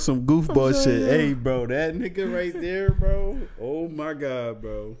 We on some goofball sorry, shit. yo. Hey, bro, that nigga right there, bro. Oh my God,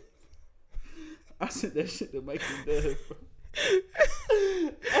 bro. I sent that shit to Michael Dad, bro.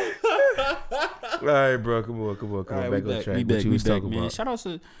 All right, bro. Come on. All right, Back on track. What you was talking man. about? Shout out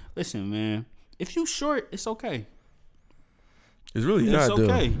to, listen, man. If you short, it's okay. It's really It's not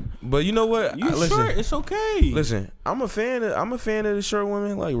okay. though. But you know what? You Listen, short, it's okay. listen. I'm a fan of the short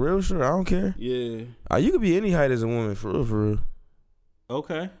women, like real short. I don't care. Yeah. You could be any height as a woman, for real, for real.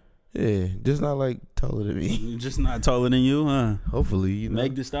 Okay. Yeah, just not like taller than me. You just not taller than you, huh? Hopefully, you know.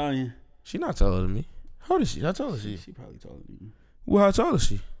 Meg Thee Stallion. She not taller than me. How old is she? How tall is she? She probably taller than you. Well, how tall is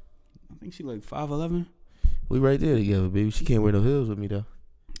she? I think she like 5'11". We right there together, baby. She can't wear no heels with me though.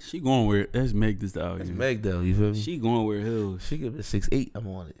 She going where that's Meg Thee Stallion. That's Meg though. You feel me? She going where hills. She could be 6'8". I'm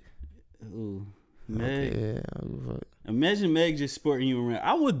on it. Ooh. Meg. Okay, yeah. I don't give a fuck. Imagine Meg just sporting you around.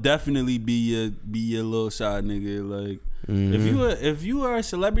 I would definitely be your little shy nigga. Like if you are a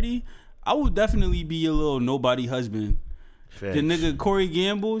celebrity, I would definitely be your little nobody husband. Facts. The nigga Corey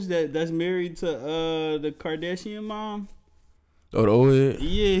Gambles that's married to the Kardashian mom. Oh, the old head?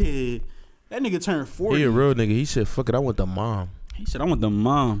 Yeah. That nigga turned 40. He a real nigga. He said, "Fuck it, I want the mom." He said, I want the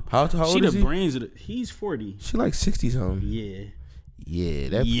mom. How She old the is he? brains of the. He's 40. She like 60 something. Yeah.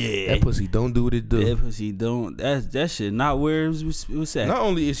 Yeah, Yeah. that pussy don't do what it do. That pussy don't. That shit not where it was at. Not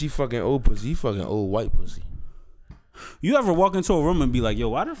only is he fucking old pussy, he fucking old white pussy. You ever walk into a room and be like, yo,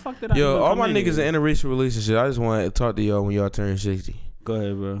 why the fuck did I Yo, even all come my in niggas here? in interracial relationship. I just want to talk to y'all when y'all turn 60. Go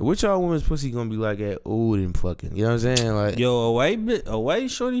ahead, bro. What y'all women's pussy gonna be like at old and fucking? You know what I'm saying? Like, Yo, a white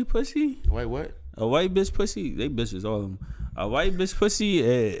shorty pussy? wait, what? A white bitch pussy? They bitches, all of them. A white bitch pussy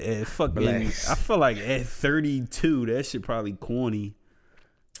at fucking, Relax. I feel like at 32, that shit probably corny.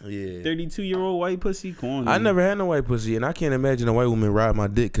 Yeah. 32-year-old white pussy, corny. I never had no white pussy, and I can't imagine a white woman ride my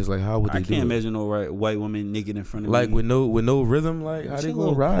dick. Cause like, how would they I do can't it? imagine no white woman naked in front of Like me. with no rhythm. Like how She they a gonna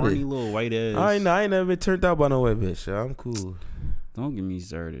little ride corny it? little white ass. I ain't never been turned out by no white bitch. So I'm cool. Don't get me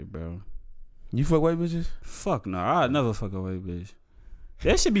started, bro. You fuck white bitches? Fuck no, I'd never fuck a white bitch.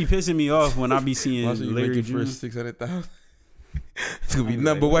 That should be pissing me off when I be seeing Also, you make Larry your June. first 600,000. It's gonna be I'd be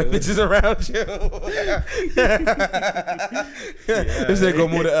number like, white what? bitches around you. This ain't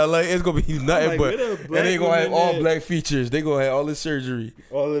gonna move to LA. It's gonna be nothing like, but. where the And black they gonna have women all at? black features. They gonna have all the surgery.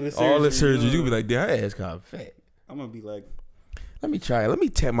 All of the surgery. All the surgery. you You know? gonna be like, damn, her ass kind of fat. I'm gonna be like, Let me try it. Let me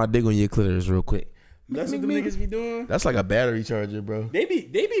tap my dick on your clitoris real quick. that's what the niggas be doing. That's like a battery charger, bro. They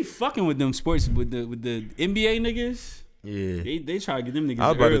be fucking with them sports with the NBA niggas. Yeah. They try to get them niggas. I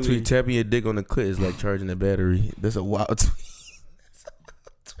was about early. to tweet, tapping your dick on the clit is like charging a battery. That's a wild tweet.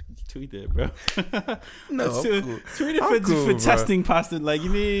 Tweet that, bro. No, Let's I'm do- cool. Tweet it I'm for, cool, for bro. testing pasta. Like you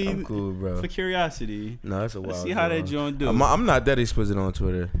I'm mean cool, bro. for curiosity. No, that's a Let's wild. see how that dog. joint do. I'm not that explicit on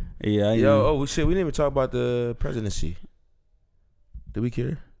Twitter. Yeah, I Yo, know. oh shit, we didn't even talk about the presidency. Did we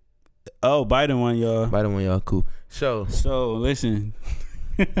care? Oh, Biden won, y'all. Biden one, y'all cool. So, So listen,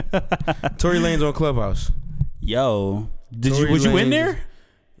 Tory Lanez on Clubhouse. yo, Tory was you in Lanez there?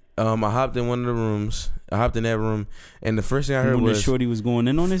 I hopped in one of the rooms. I hopped in that room, and the first thing I heard When the was, shorty was going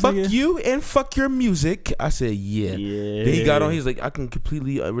in on this "Fuck nigga? you and fuck your music." I said, "Yeah." Yeah. Then he got on. He's like, "I can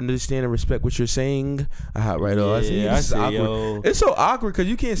completely understand and respect what you're saying." I hopped right on. I said, Yeah, "This is I said, awkward." yo. It's so awkward because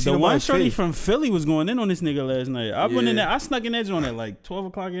you can't see The one nobody's shorty face. from Philly was going in on this nigga last night. I went in Yeah. there. I snuck in that joint at like 12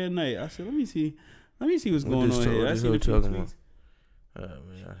 o'clock at night. I said, let me see what's What going this on to- here. what I this seen a hoe few talking tweets.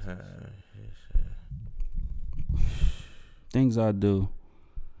 Things I do.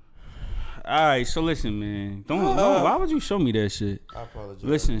 All right, so listen, man. Why would you show me that shit? I apologize.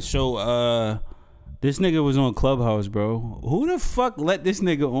 Listen, so this nigga was on Clubhouse, bro. Who the fuck let this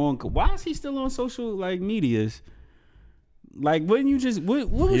nigga on? Why is he still on social like medias? Like, wouldn't you just what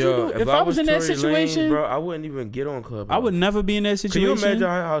would you do if I was in that Tory Lanez, situation? bro, I wouldn't even get on Clubhouse. I would never be in that Can situation. you imagine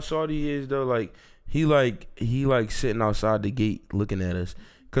how salty he is though? Like he sitting outside the gate looking at us.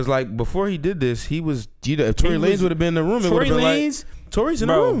 Cause like before he did this, he was. You know, if Tory was- Lanez would have been in the room, it would Tory have been like Lanez, Tory's in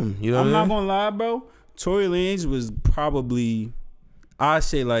bro, the room. You know, I'm what not I mean? gonna lie, bro. Tory Lanez was probably, I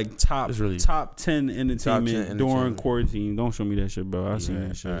say like top It's really- top 10 entertainment 10 during entertainment. quarantine. Don't show me that shit, bro. I seen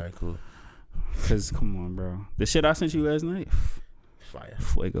that shit. All right, cool. Cause come on, bro. The shit I sent you last night, Fire.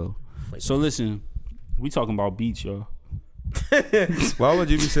 fuego. So listen, we talking about beats, y'all. Why would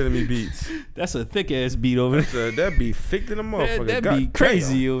you be sending me beats? That's a thick ass beat over there. That'd be thick than a motherfucker. That'd be God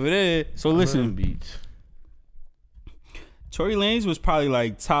crazy over there. So damn. listen, beats. Tory Lanez was probably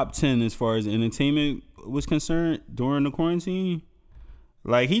like top 10 as far as entertainment was concerned during the quarantine.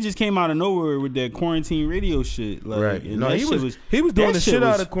 Like he just came out of nowhere with that quarantine radio shit. Like, Right. and No, that he shit was doing that the shit shit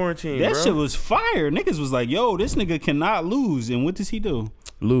out was- of quarantine. That bro. shit was fire. Niggas was like, yo, this nigga cannot lose. And what does he do?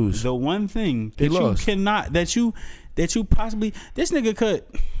 lose. The one thing He that you lost. cannot, that you possibly, this nigga could.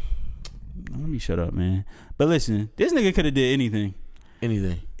 Let me shut up, man. But listen, this nigga could have did anything,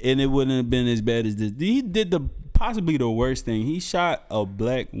 Anything. and it wouldn't have been as bad as this. He did the possibly the worst thing. He shot a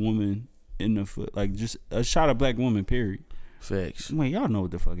black woman in the foot, like just shot a black woman. Period. Facts. Wait, y'all know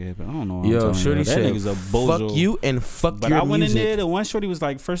what the fuck happened. I don't know. What Yo, I'm shorty that said, nigga's a bozo. fuck you and fuck But your I went music. in there. The one shorty was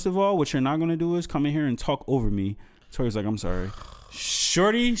like, first of all, what you're not gonna do is come in here and talk over me. Tori's like, I'm sorry.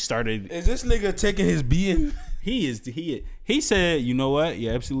 Shorty started. Is this nigga taking his beating? He said, you know what?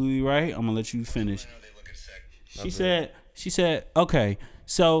 You're absolutely right. I'm gonna let you finish. She said, okay.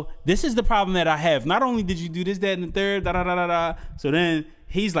 So this is the problem that I have. Not only did you do this, that, and the third, da da da da da. So then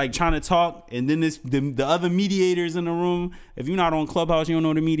he's like trying to talk, and then the other mediators in the room. If you're not on Clubhouse, you don't know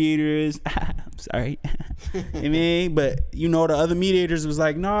what a mediator is. I'm sorry. I mean, but you know the other mediators was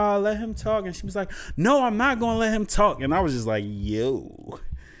like, nah, let him talk, and she was like, no, I'm not gonna let him talk, and I was just like, yo,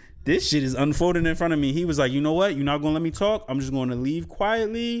 this shit is unfolding in front of me. He was like, you know what? You're not gonna let me talk. I'm just gonna leave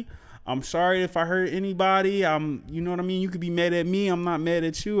quietly. I'm sorry if I hurt anybody. You know what I mean? You could be mad at me. I'm not mad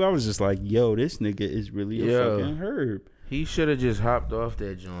at you. I was just like, yo, this nigga is really a fucking herb. He should have just hopped off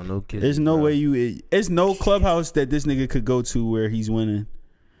that joint. No kidding. There's no way there's no Clubhouse that this nigga could go to where he's winning.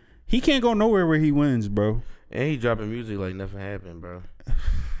 He can't go nowhere where he wins, bro. And he dropping music like nothing happened, bro.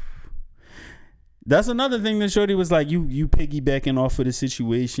 That's another thing that shorty was like, you piggybacking off of the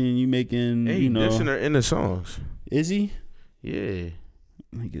situation. You making, Hey, you know. dissing her in the songs. Is he? Yeah.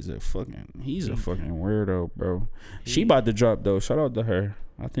 He's a fucking weirdo, bro. She about to drop though. Shout out to her.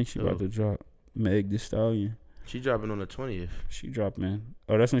 I think she about to drop. Meg Thee Stallion. She dropping on the 20th. She dropping.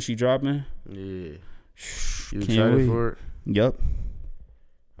 Oh, that's when she dropping? Yeah. You Can't excited wait. for it? Yup.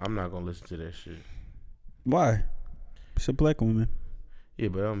 I'm not gonna listen to that shit. Why? It's a black woman. Yeah,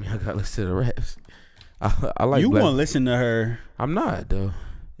 but I mean, I gotta listen to the raps. I like. You black. gonna listen to her? I'm not though.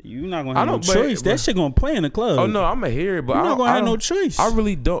 You not gonna have I no don't- but- choice. That shit gonna play in the club. Oh no, I'ma hear it, but You're I not don't, gonna I have no don't- choice. I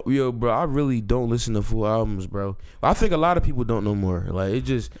really don't, yo, bro. I really don't listen to full albums, bro. I think a lot of people don't no more. Like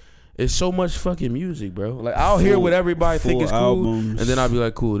it's so much fucking music, bro. Like I'll hear what everybody think is cool, albums. and then I'll be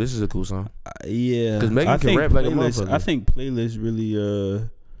like, cool, this is a cool song. Yeah, 'Cause Megan I can think rap like a playlist- motherfucker. I think playlist really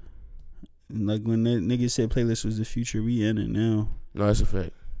like when that nigga said playlist was the future, we in it now. No, that's a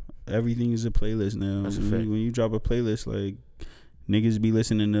fact. Everything is a playlist now. That's a when, fact. when you drop a playlist, like niggas be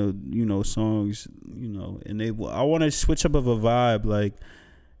listening to, you know, songs, you know, and I want to switch up of a vibe, like,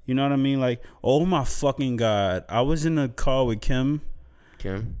 you know what I mean? Like, oh my fucking God, I was in a car with Kim.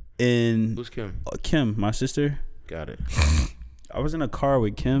 Kim? And Who's Kim? Kim, my sister. Got it. I was in a car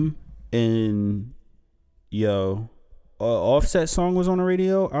with Kim, and yo, Offset song was on the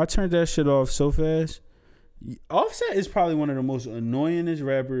radio. I turned that shit off so fast. Offset is probably one of the most annoyingest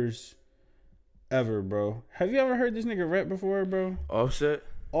rappers ever, bro. Have you ever heard this nigga rap before, bro? Offset?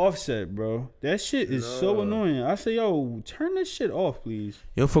 Offset, bro. That shit is so annoying. I say, yo, turn this shit off, please.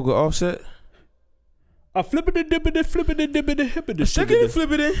 You don't fuck with Offset? I flip it, dip it, flip it, dip it, hip it, Stick it and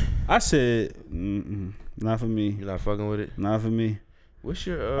flip it in. I said, not for me. You're not fucking with it? Not for me. What's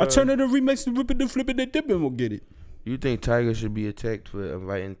your I turn it a remix to rip it, flip it, dip it, and we'll get it. You think Tiger should be attacked for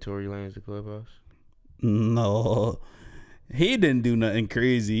inviting Tory Lanez to Clubhouse? No, he didn't do nothing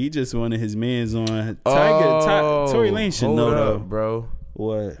crazy. He just wanted his mans on. Tory Lanez should know though, bro.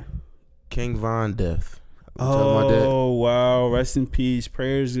 What? King Von death. I'm talking about that. Oh wow! Rest in peace.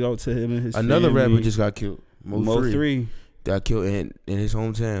 Prayers out to him and his Another family. rapper just got killed. Mo3 got killed in his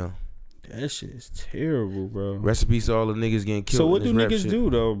hometown. That shit is terrible, bro. Rest in peace to all the niggas getting killed. So what in do this rap niggas shit. do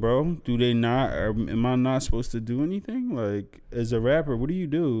though, bro? Do they not? Or am I not supposed to do anything? Like as a rapper, what do you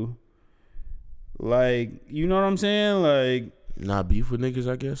do? Like, you know what I'm saying? Like, Not beef with niggas,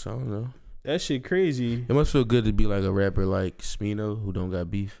 I guess. I don't know. that shit crazy. It must feel good to be like a rapper like Smino who don't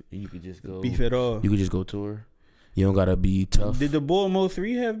got beef. And you could just go Beef at all. You could just go tour. You don't gotta be tough. Did the boy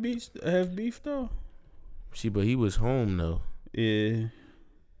Mo3 have beef though? See, but he was home though. Yeah.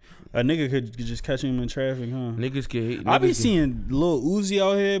 A nigga could just catch him in traffic, huh? Niggas can hate. I be niggas can- seeing Lil Uzi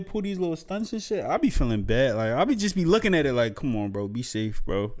out here pull these little stunts and shit. I be feeling bad. Like, I be just be looking at it like, come on, bro. Be safe,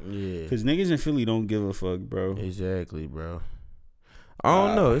 bro. Yeah. Because niggas in Philly don't give a fuck, bro. Exactly, bro. I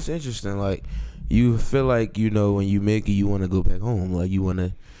don't know. It's interesting. Like, you feel like, you know, when you make it, you want to go back home. Like, you want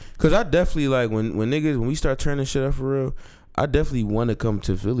to. Because I definitely, like, when we start turning shit up for real, I definitely want to come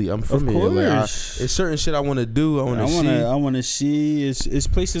to Philly. I'm from Of here. Like, course. it's certain shit I want to do. I want to see. I want to see. It's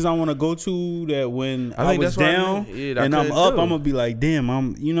places I want to go to that when I think was that's why down that and I'm couldn't up, do. I'm going to be like,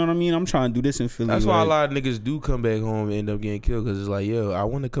 damn, you know what I mean? I'm trying to do this in Philly. That's why a like, lot of niggas do come back home and end up getting killed. Because it's like, yo, I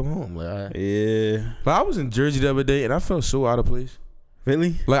want to come home. Like, yeah. But I was in Jersey the other day and I felt so out of place.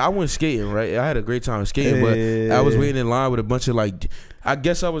 Really? Like, I went skating, right? I had a great time skating, but I was waiting in line with a bunch of, like, I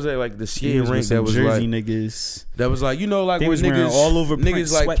guess I was at, like, the skating rink that was, Jersey like, niggas. that was, like, you know, like, They when was wearing niggas, all over print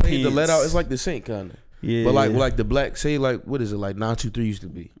niggas, like, played the let sweatpants. out. It's like the Saint kind of. Yeah. But like the black, say like, what is it, like 923 used to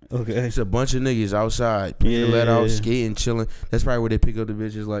be. Okay. It's a bunch of niggas outside, putting the let out, skating, chilling. That's probably where they pick up the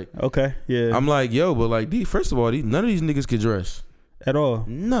bitches. Like, Okay. Yeah. I'm like, yo, but like, first of all, none of these niggas can dress. At all.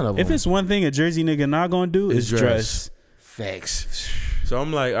 None of them. If it's one thing a Jersey nigga not gonna do, is dress. Facts. So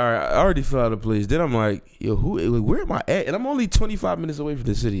I'm like, all right, I already fell out of place. Then I'm like, yo, where am I at? And I'm only 25 minutes away from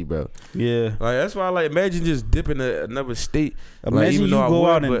the city, bro. Yeah. Like, that's why I like, imagine just dipping to another state. Imagine like, even you though go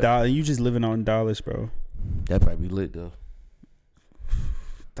I out would, in Dallas, you just living out in Dallas, bro. That probably be lit though.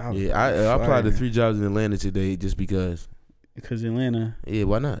 Dallas, Yeah, I applied to 3 jobs in Atlanta today just because. Because Atlanta. Yeah,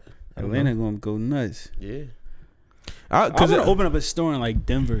 why not? Atlanta gonna go nuts. Yeah. I want to open up a store in like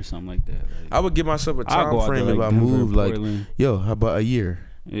Denver or something like that. Like, I would give myself a I'll time go out frame there, if like I Denver, move. Like, Portland. yo, how about a year?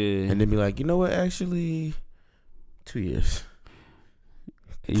 Yeah. And then be like, you know what? Actually, 2 years.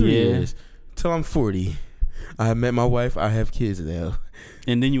 3 Yeah. years. Till I'm 40. I have met my wife. I have kids now.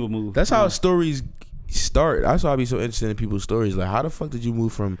 And then you would move. That's how stories start. That's why I be so interested in people's stories. Like, how the fuck did you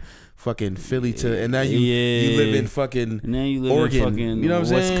move from fucking Philly to, and now you live in fucking and then you live Oregon, in fucking you know what I'm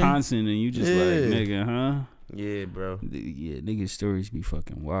saying? Wisconsin, and you just like, nigga, huh? Yeah, bro. Yeah, niggas' stories be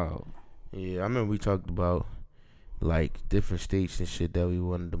fucking wild. Yeah, I remember we talked about like different states and shit that we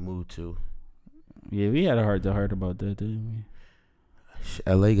wanted to move to. Yeah, we had a heart to heart about that, didn't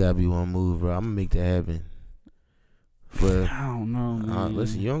we? LA gotta be one move, bro. I'm gonna make that happen. But I don't know, man.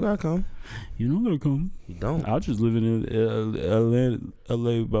 listen, you don't gotta come. You don't gotta come. You don't. I'll just live in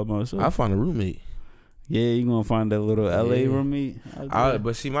LA by myself. I'll find a roommate. Yeah, you gonna find that little LA roommate.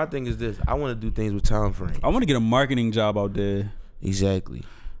 But see, my thing is this: I want to do things with time frame. I want to get a marketing job out there. Exactly.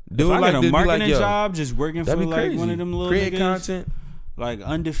 If I like get a this, marketing yo, job, just working for that'd be like crazy. one of them little create niggas, content, like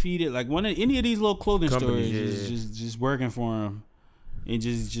Undefeated, like any of these little clothing Companies, stores, just working for them, and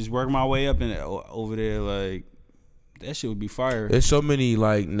just work my way up and over there, like that shit would be fire. There's so many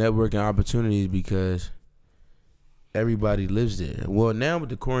like networking opportunities because everybody lives there. Well, now with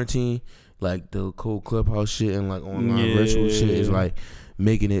the quarantine, like the cold Clubhouse shit and like online virtual shit is like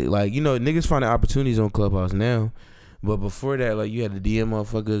making it like, you know, niggas finding opportunities on Clubhouse now. But before that, like, you had to DM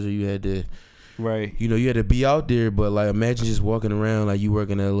motherfuckers, or you had to, right? You know, you had to be out there. But like, imagine just walking around, like you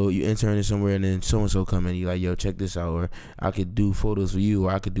working you interning somewhere, and then so and so come in, you like, yo, check this out, or I could do photos for you,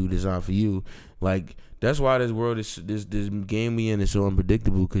 or I could do design for you. Like, that's why this world is this game we in is so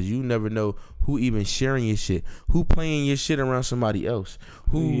unpredictable, because you never know who even sharing your shit, who playing your shit around somebody else,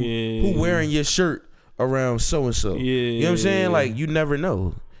 who wearing your shirt around so and so. You know what I'm saying? Like, you never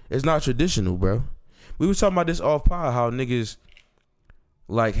know. It's not traditional, bro. We was talking about this off pod, how niggas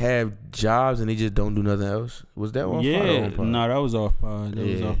like have jobs and they just don't do nothing else. Was that off pod? Yeah, no, that was off pod. That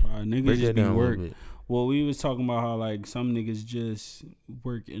was off pod. Niggas just be work. Well, we was talking about how like some niggas just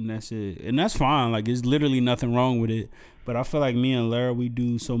work and that's it, and that's fine. Like, there's literally nothing wrong with it. But I feel like me and Lara, we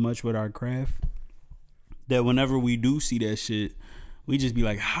do so much with our craft that whenever we do see that shit, we just be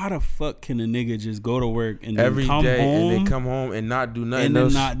like, how the fuck can a nigga just go to work and then every come day home and then come home and not do nothing and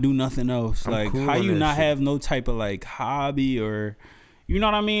else? then not do nothing else? I'm like, cool how on you that not shit. have no type of like hobby, or you know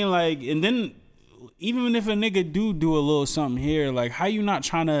what I mean? Like, and then even if a nigga do a little something here, like, how you not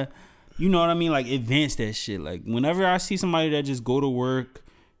trying to, you know what I mean? Like, advance that shit. Like, whenever I see somebody that just go to work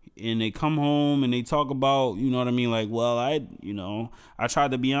and they come home and they talk about, you know what I mean? Like, well, I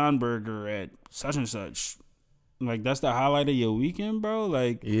tried the Beyond Burger at such and such. Like, that's the highlight of your weekend, bro.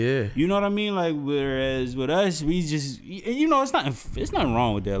 Like, yeah, you know what I mean? Like, whereas with us, we just, you know, it's nothing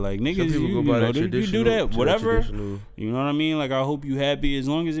wrong with that. Like, niggas, you do that, whatever. You know what I mean? Like, I hope you happy. As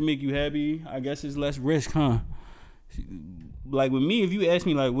long as it make you happy, I guess it's less risk, huh? Like, with me, if you ask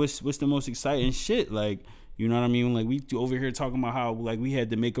me, like, what's the most exciting shit, like, you know what I mean? Like, we over here talking about how, like, we had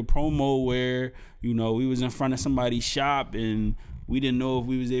to make a promo where, you know, we was in front of somebody's shop and we didn't know if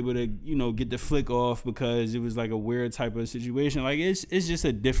we was able to, you know, get the flick off because it was like a weird type of situation. Like, it's just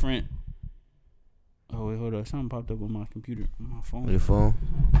a different. Oh wait, hold up! Something popped up on my computer, on my phone. Your phone.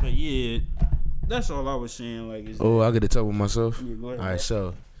 But yeah, that's all I was saying. Like, I got to talk with myself. Yeah, go ahead. All right,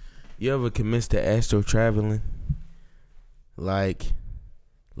 so you ever commenced to astro traveling? Like,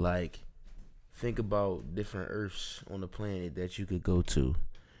 think about different Earths on the planet that you could go to,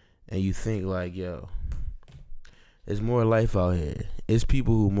 and you think like, yo, there's more life out here. It's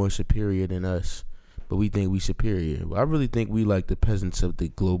people who are more superior than us, but we think we superior. I really think we like the peasants of the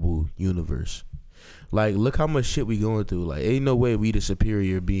global universe. Like, look how much shit we going through. Like, ain't no way we the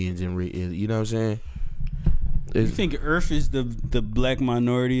superior beings in you know what I'm saying? You think Earth is the black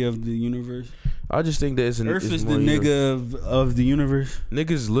minority of the universe? I just think that Earth is the nigga of the universe.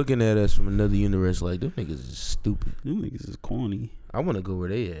 Niggas looking at us from another universe like, them niggas is stupid. Them niggas is corny. I want to go where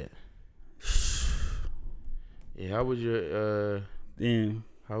they at. Yeah, how was your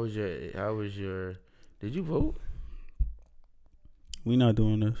Did you vote? We not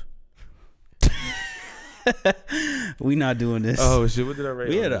doing this. We not doing this. Oh shit! What did I write?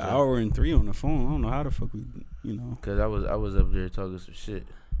 We had an hour and 3 on the phone. I don't know how the fuck we, you know. Cause I was up there talking some shit.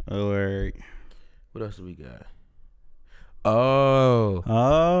 Oh, right. What else do we got? Oh,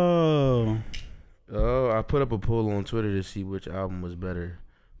 I put up a poll on Twitter to see which album was better.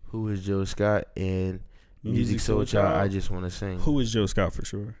 Who is Jill Scott and Musiq Soulchild? I Just Want to Sing. Who is Jill Scott for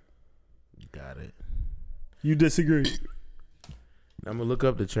sure? Got it. You disagree? I'm gonna look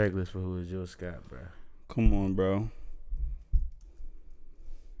up the track list for Who is Jill Scott, bro. Come on, bro.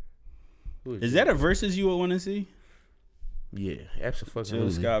 Is Jill? that a versus you would want to see? Yeah, absolutely.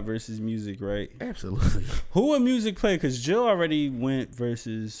 Jill Scott versus Music, right? Absolutely. Who would Music play? Because Jill already went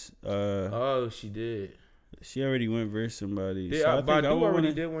versus. Oh, she did. She already went versus somebody. Yeah, So I think Badu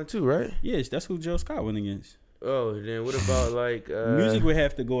already did one too, right? Yes, that's who Jill Scott went against. Oh, then what about like Music would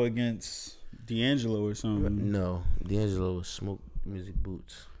have to go against D'Angelo or something. No, D'Angelo was Smoke Music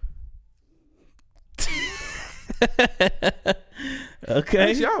Boots. Okay.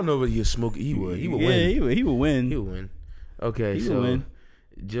 Actually, I don't know whether you smoke. He would. He would win. He would win. He would win. Okay, He so would win.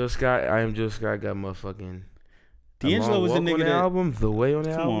 Jill Scott. I Am Jill Scott got motherfucking. D'Angelo was a Walk nigga on the that. album. The Way on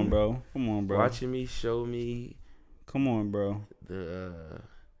the album. Come on, bro. Come on, bro. Watching Me, Show Me. Come on, bro. The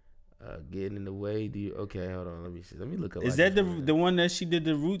Getting in the Way. Do you? Okay, hold on. Let me see. Let me look up. Is that the one that she did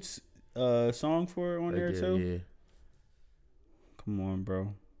the Roots song for on there too? Yeah. Come on,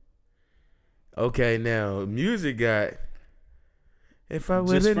 bro. Okay, now Music got. If I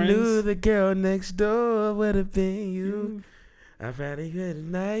Just would have Friends? knew the girl next door would have been you. I found it good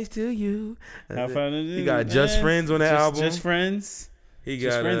and nice to you. He got Just Friends on that album. Just Friends. He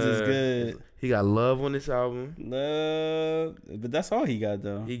Just got Friends is good. He got Love on this album. Love, but that's all he got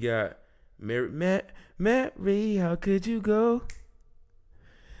though. He got Mary, how could you go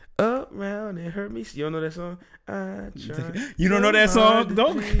around and hurt me? You don't know that song? You don't know that so hard song? to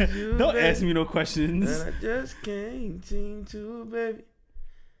Don't please you, don't baby. ask me no questions. And I just can't seem to, baby.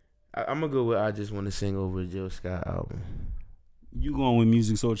 I'm gonna go with I Just Want to Sing over Jill Scott album. You going with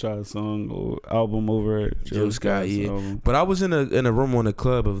Musiq Soulchild song or album over Jill Scott, Scott's yeah. album. But I was in a room on the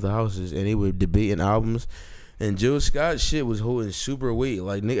Club of the Houses, and they were debating albums, and Jill Scott's shit was holding super weight.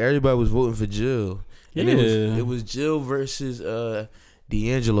 Like everybody was voting for Jill, and it was Jill versus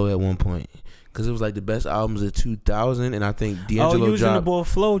D'Angelo at one point, because it was like the best albums of 2000, and I think D'Angelo you was in the dropped. boy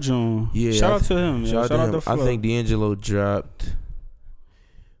Flo John. Yeah, shout out to him. Shout out to Flo. I think D'Angelo dropped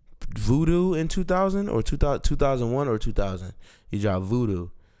Voodoo in 2000 or 2001 or 2000. He dropped Voodoo.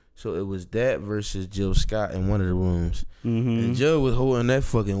 So it was that versus Jill Scott in one of the rooms. Mm-hmm. And Jill was holding that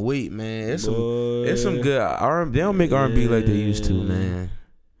fucking weight, man. It's some good R&B. They don't make R&B like they used to, man.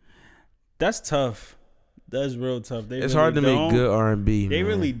 That's tough. That's real tough. It's hard to make good R&B, They man.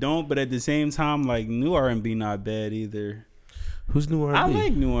 really don't, but at the same time, like new R&B not bad either. Who's new R&B? I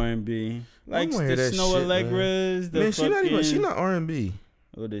like new R&B. Like wanna hear the that Snow shit, Allegras, the Man, fucking... she not R&B.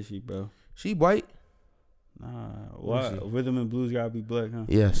 What is she, bro? She white? Nah, why? Rhythm and blues gotta be black, huh?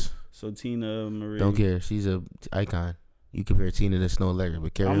 Yes. So Tina Marie. Don't care. She's a icon. You compare Tina to Snow Allegra,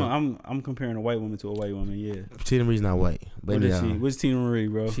 but carry on. I'm comparing a white woman to a white woman. Yeah. Tina Marie's not white. But What is she? anyhow, What's Tina Marie,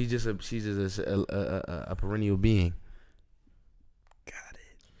 bro? she's just a perennial being. Got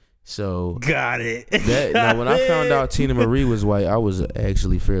it. So Got it. now when I found out Tina Marie was white, I was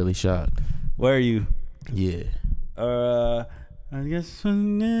actually fairly shocked. Where are you? Yeah. I guess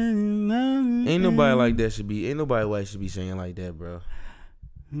Ain't nobody like that should be. Ain't nobody white should be singing like that, bro.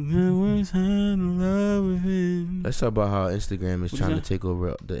 Let's talk about how Instagram is trying to take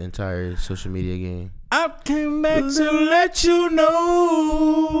over the entire social media game. I came back to let you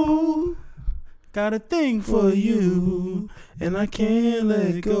know. Got a thing for you, and I can't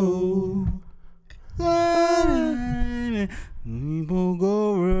let go. We will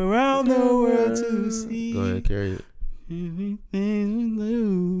go around the world to see. Go ahead, carry it. Everything we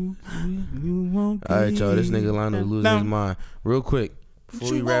do, you won't. All right, y'all. This nigga Lionel losing his mind. Real quick, before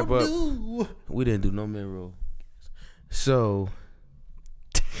we wrap up, we didn't do no mid-roll. So,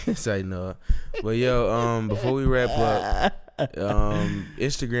 say no. But yo, before we wrap up,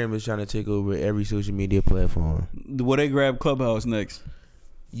 Instagram is trying to take over every social media platform. Will they grab Clubhouse next?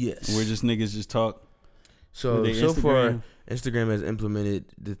 Yes. Where just niggas just talk. So far, Instagram has implemented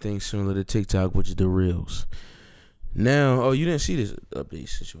the thing similar to TikTok, which is the Reels. Now, you didn't see this update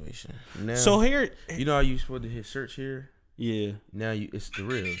situation. Now, So here, you know how you supposed to hit search here? yeah. Now it's the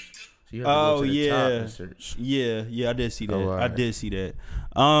Reels. So you have to go to the top and search. Yeah, I did see that. I right. did see that.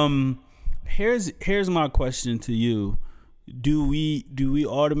 Here's my question to you. Do we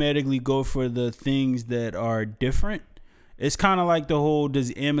automatically go for the things that are different It's kind of like the whole,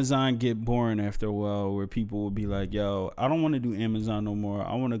 does Amazon get boring after a while, where people will be like, yo, I don't want to do Amazon no more.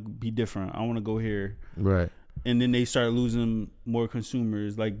 I want to be different. I want to go here. Right. And then they start losing more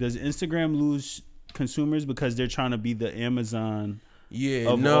consumers. Like, does Instagram lose consumers because they're trying to be the Amazon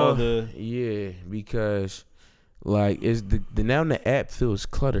of all the... Yeah, because like it's the now the app feels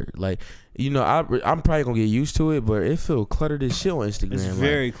cluttered. Like, you know, I'm probably gonna get used to it, but it feels cluttered as shit on Instagram. It's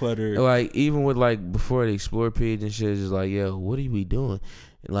very cluttered. Like even with like before the explore page and shit, it's just like, yo, what are we doing?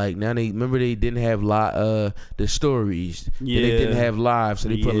 Like now they didn't have the stories. Yeah. They didn't have live, so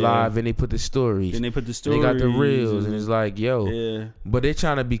they put live and they put the stories. Then they put the stories. They got the reels, and it's like, yo. Yeah. But they're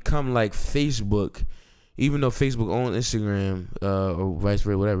trying to become like Facebook. Even though Facebook owns Instagram, or vice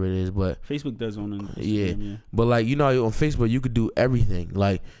versa, whatever it is, but Facebook does own Instagram. Yeah. But like, you know, on Facebook you could do everything.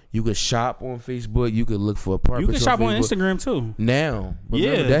 Like you could shop on Facebook, you could look for apartments. You can shop on Facebook. Instagram too. Now, but Yeah.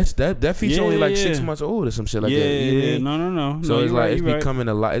 remember, that feature only like 6 yeah. months old or some shit like Yeah, that. You know what I mean? no. So No, it's you're like right, it's you're becoming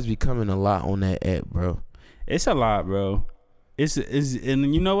a lot. It's becoming a lot on that app, bro. It's a lot, bro. It's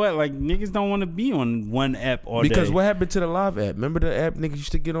and you know what? Like niggas don't want to be on one app all Because day. what happened to the live app? Remember the app niggas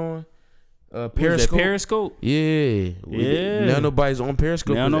used to get on? What was that, Periscope. Periscope? Yeah. Yeah. Now nobody's on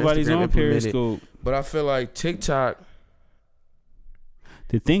Periscope. Now 'cause nobody's Instagram on implemented. Periscope. But I feel like TikTok.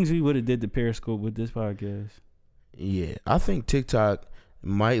 The things we would have did to Periscope with this podcast. Yeah, I think TikTok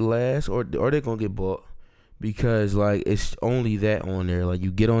might last, or they're gonna get bought because like it's only that on there. Like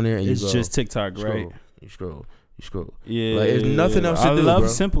you get on there and It's you go, just TikTok, right? scroll, you scroll. Yeah. Like, there's nothing else to I do, love bro.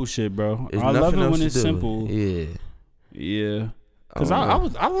 simple shit, bro. There's I love nothing it else when to it's do. simple. Yeah, Yeah. Cause don't I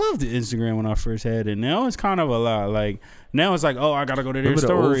know. loved Instagram when I first had it. Now it's kind of a lot. Like now it's like, oh, I gotta go to their Remember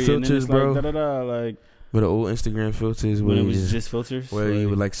the old story, and then filters, it's bro? like da da da. Like but the old Instagram filters when where it was just filters, where like, you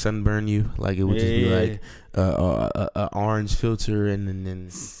would like sunburn you, like it would just be like a orange filter and then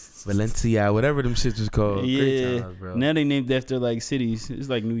Valencia, whatever them shits was called. yeah. Great times, bro. Now they named after like cities. It's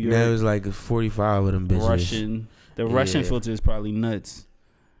like New York, Now it's like 45 of them bitches. Russian. The Russian Yeah. filter filter is probably nuts.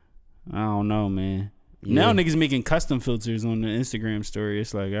 I don't know, man. Now niggas making custom filters on the Instagram story.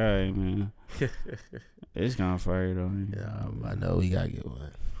 It's like, all right, man. It's kind of fire though. Yeah, I know we gotta get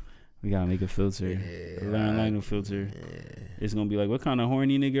one. We gotta make a filter. Yeah, Learn like a filter. Yeah. It's gonna be like, what kind of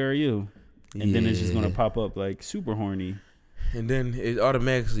horny nigga are you? And then it's just gonna Yeah. pop up like super horny. And then it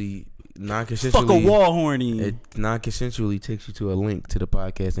automatically Fuck a non-consensually wall horny. it non-consensually takes you to a link to the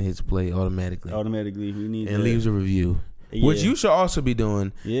podcast and hits play automatically Automatically, we need and that. leaves a review, Yeah. which you should also be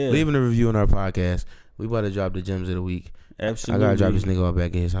doing. Yeah, Leaving a review on our podcast. We about to drop the gems of the week. absolutely. I gotta drop this nigga all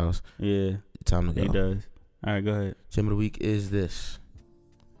back in his house. Yeah, Time to go. he does. All right, go ahead. Gem of the week is this.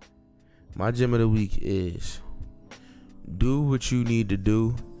 My gem of the week is do what you need to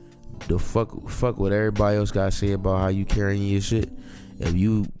do. The fuck what everybody else gotta say about how you carrying your shit. If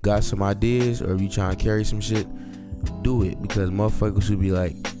you got some ideas or if you trying to carry some shit, do it, because motherfuckers would be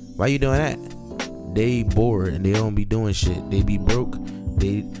like, why you doing that? They bored and they don't be doing shit. They be broke.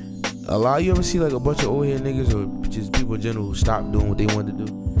 You ever see like a bunch of old head niggas or just people in general who stop doing what they wanted to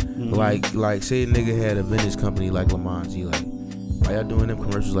do? Mm-hmm. Like say a nigga had a vintage company like Lamont. He like, why y'all doing them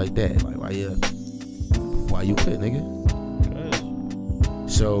commercials like that? Like why you quit, nigga?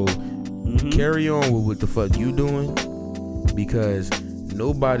 So carry on with what the fuck you doing, because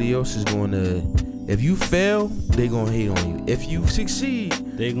nobody else is gonna. If you fail, they gonna hate on you. If you succeed,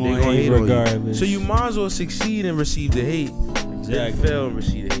 They gonna hate on you. regardless. So you might as well succeed and receive the hate. Then Exactly. fail and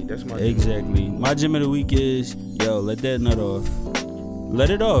receive the hate. That's my Exactly. My gem of the week is, yo, let that nut off. Let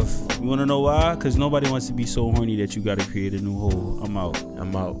it off. You wanna know why? Cause nobody wants to be so horny that you gotta create a new hole. I'm out.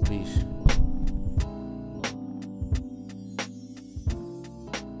 I'm out. Peace.